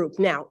Facebook group.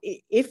 Now,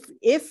 if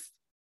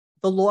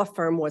the law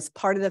firm was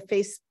part of the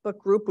Facebook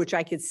group, which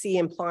I could see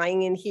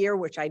implying in here,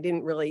 which I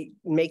didn't really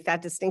make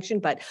that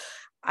distinction, but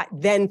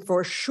then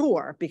for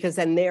sure, because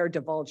then they're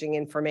divulging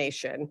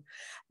information.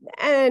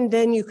 And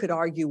then you could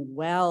argue,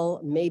 well,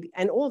 maybe,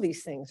 and all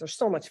these things are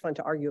so much fun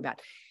to argue about.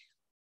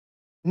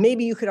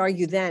 Maybe you could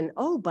argue then,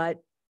 oh, but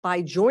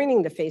by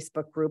joining the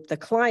Facebook group, the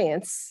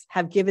clients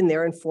have given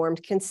their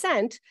informed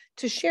consent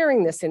to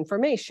sharing this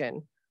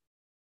information,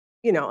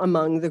 you know,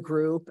 among the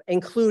group,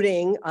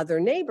 including other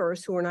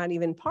neighbors who are not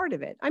even part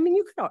of it. I mean,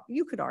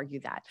 you could argue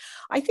that.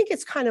 I think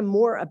it's kind of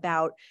more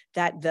about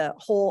that the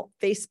whole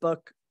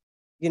Facebook,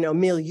 you know,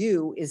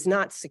 milieu is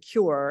not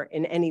secure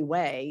in any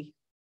way,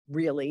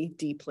 really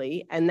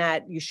deeply, and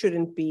that you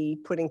shouldn't be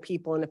putting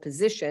people in a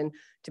position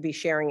to be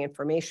sharing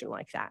information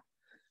like that.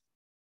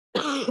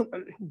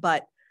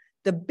 But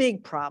the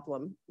big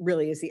problem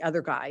really is the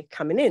other guy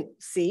coming in.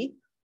 See,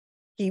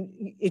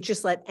 it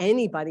just let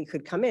anybody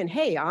could come in.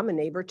 Hey, I'm a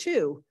neighbor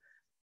too.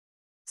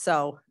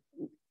 So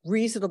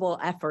reasonable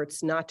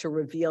efforts not to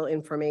reveal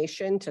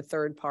information to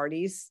third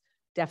parties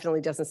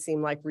definitely doesn't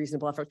seem like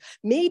reasonable efforts.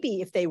 Maybe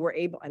if they were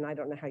able, and I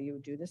don't know how you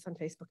would do this on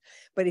Facebook,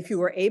 but if you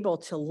were able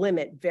to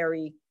limit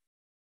very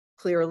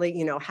clearly,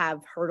 you know, have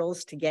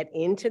hurdles to get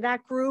into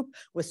that group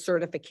with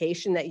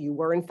certification that you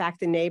were in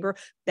fact a neighbor,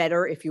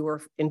 better if you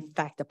were in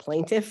fact a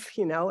plaintiff,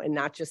 you know, and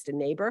not just a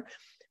neighbor.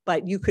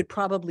 But you could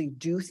probably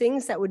do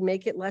things that would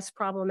make it less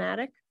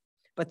problematic.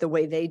 But the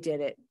way they did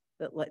it,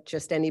 that let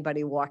just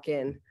anybody walk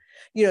in,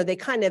 you know, they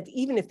kind of,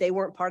 even if they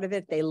weren't part of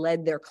it, they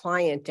led their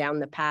client down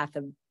the path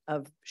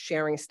of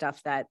sharing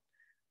stuff that,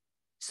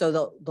 so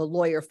the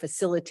lawyer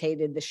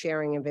facilitated the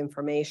sharing of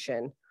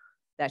information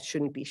that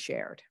shouldn't be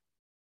shared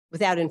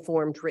without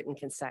informed written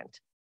consent.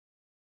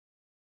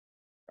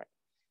 Right.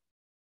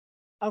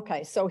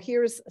 Okay, so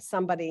here's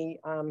somebody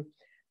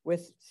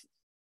with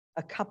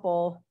a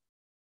couple,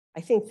 I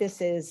think this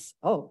is,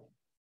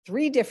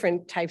 3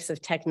 different types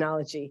of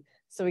technology.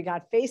 So we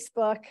got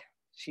Facebook,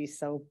 she's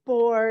so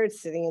bored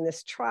sitting in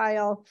this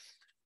trial.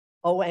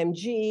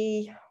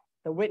 OMG,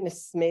 the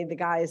witness made the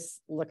guys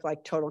look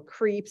like total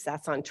creeps,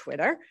 that's on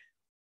Twitter.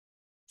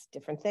 It's a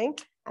different thing.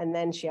 And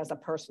then she has a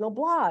personal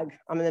blog.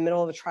 I'm in the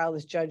middle of a trial,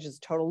 this judge is a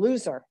total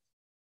loser.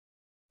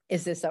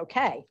 Is this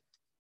okay?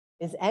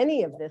 Is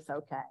any of this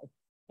okay?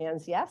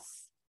 Hands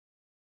yes,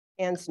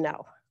 hands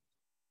no.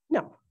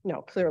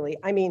 No, clearly.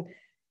 I mean,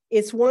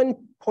 it's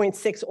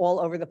 1.6 all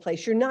over the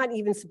place. You're not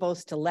even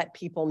supposed to let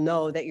people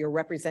know that you're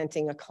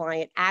representing a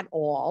client at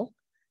all,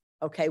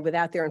 okay,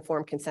 without their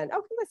informed consent.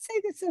 Okay, let's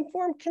say this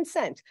informed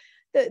consent.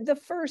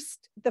 The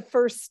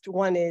first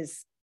one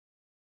is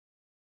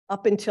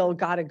up until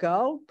gotta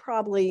go,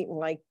 probably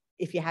like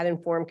if you had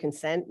informed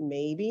consent,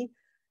 maybe.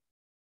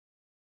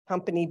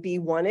 Company B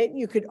won it,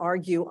 you could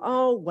argue,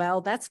 oh,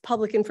 well, that's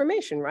public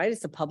information, right?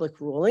 It's a public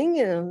ruling,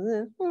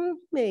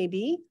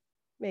 maybe.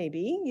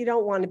 You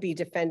don't want to be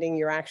defending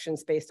your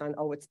actions based on,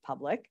 oh, it's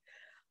public.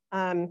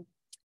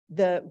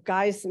 The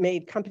guys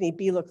made company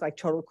B look like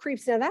total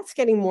creeps. Now that's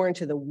getting more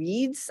into the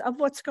weeds of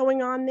what's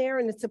going on there,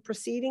 and it's a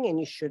proceeding and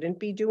you shouldn't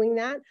be doing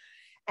that.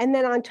 And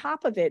then on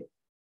top of it,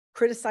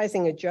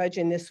 criticizing a judge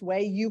in this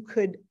way, you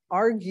could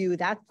argue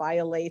that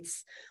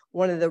violates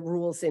one of the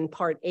rules in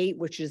Part 8,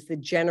 which is the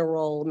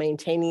general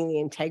maintaining the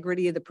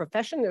integrity of the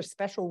profession. There's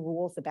special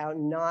rules about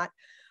not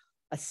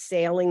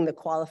assailing the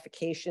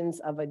qualifications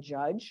of a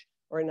judge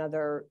or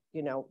another,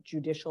 you know,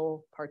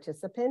 judicial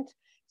participant.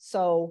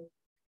 So,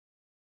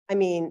 I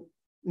mean,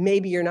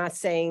 maybe you're not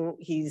saying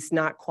he's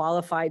not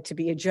qualified to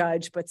be a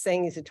judge, but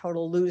saying he's a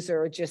total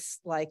loser, just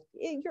like,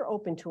 you're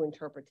open to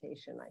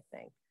interpretation, I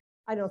think.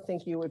 I don't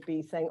think you would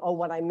be saying, oh,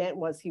 what I meant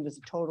was he was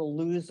a total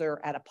loser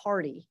at a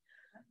party.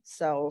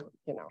 So,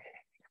 you know,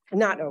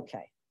 not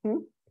okay.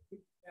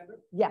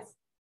 Yes.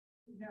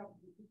 Now,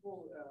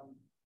 people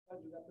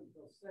budget up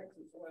until 6,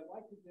 and so what I'd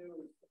like to do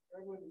is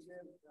everyone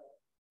give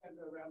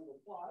a round of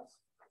applause.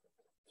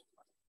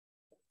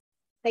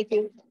 Thank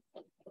you.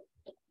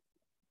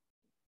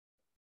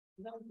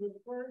 And I would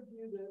encourage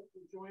you to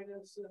join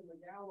us in the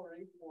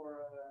gallery for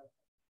a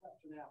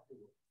question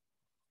afterwards.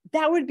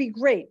 That would be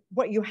great.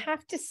 What you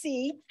have to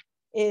see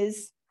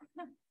is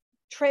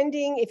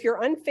trending. If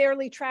you're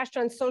unfairly trashed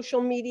on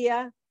social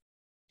media,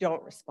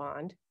 don't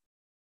respond.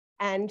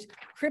 And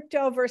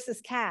crypto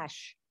versus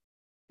cash.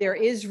 There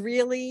is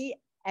really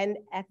an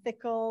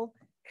ethical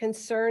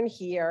concern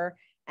here,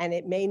 and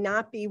it may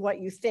not be what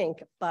you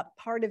think, but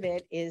part of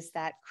it is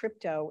that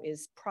crypto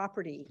is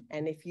property.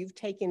 And if you've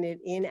taken it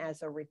in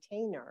as a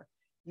retainer,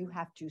 you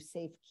have to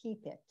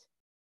safekeep it.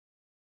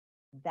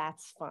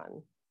 That's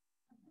fun.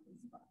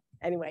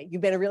 Anyway,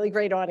 you've been a really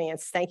great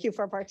audience. Thank you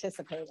for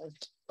participating.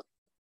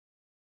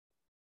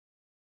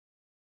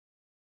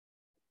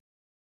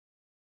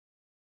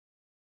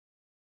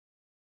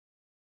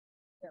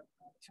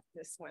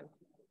 This one.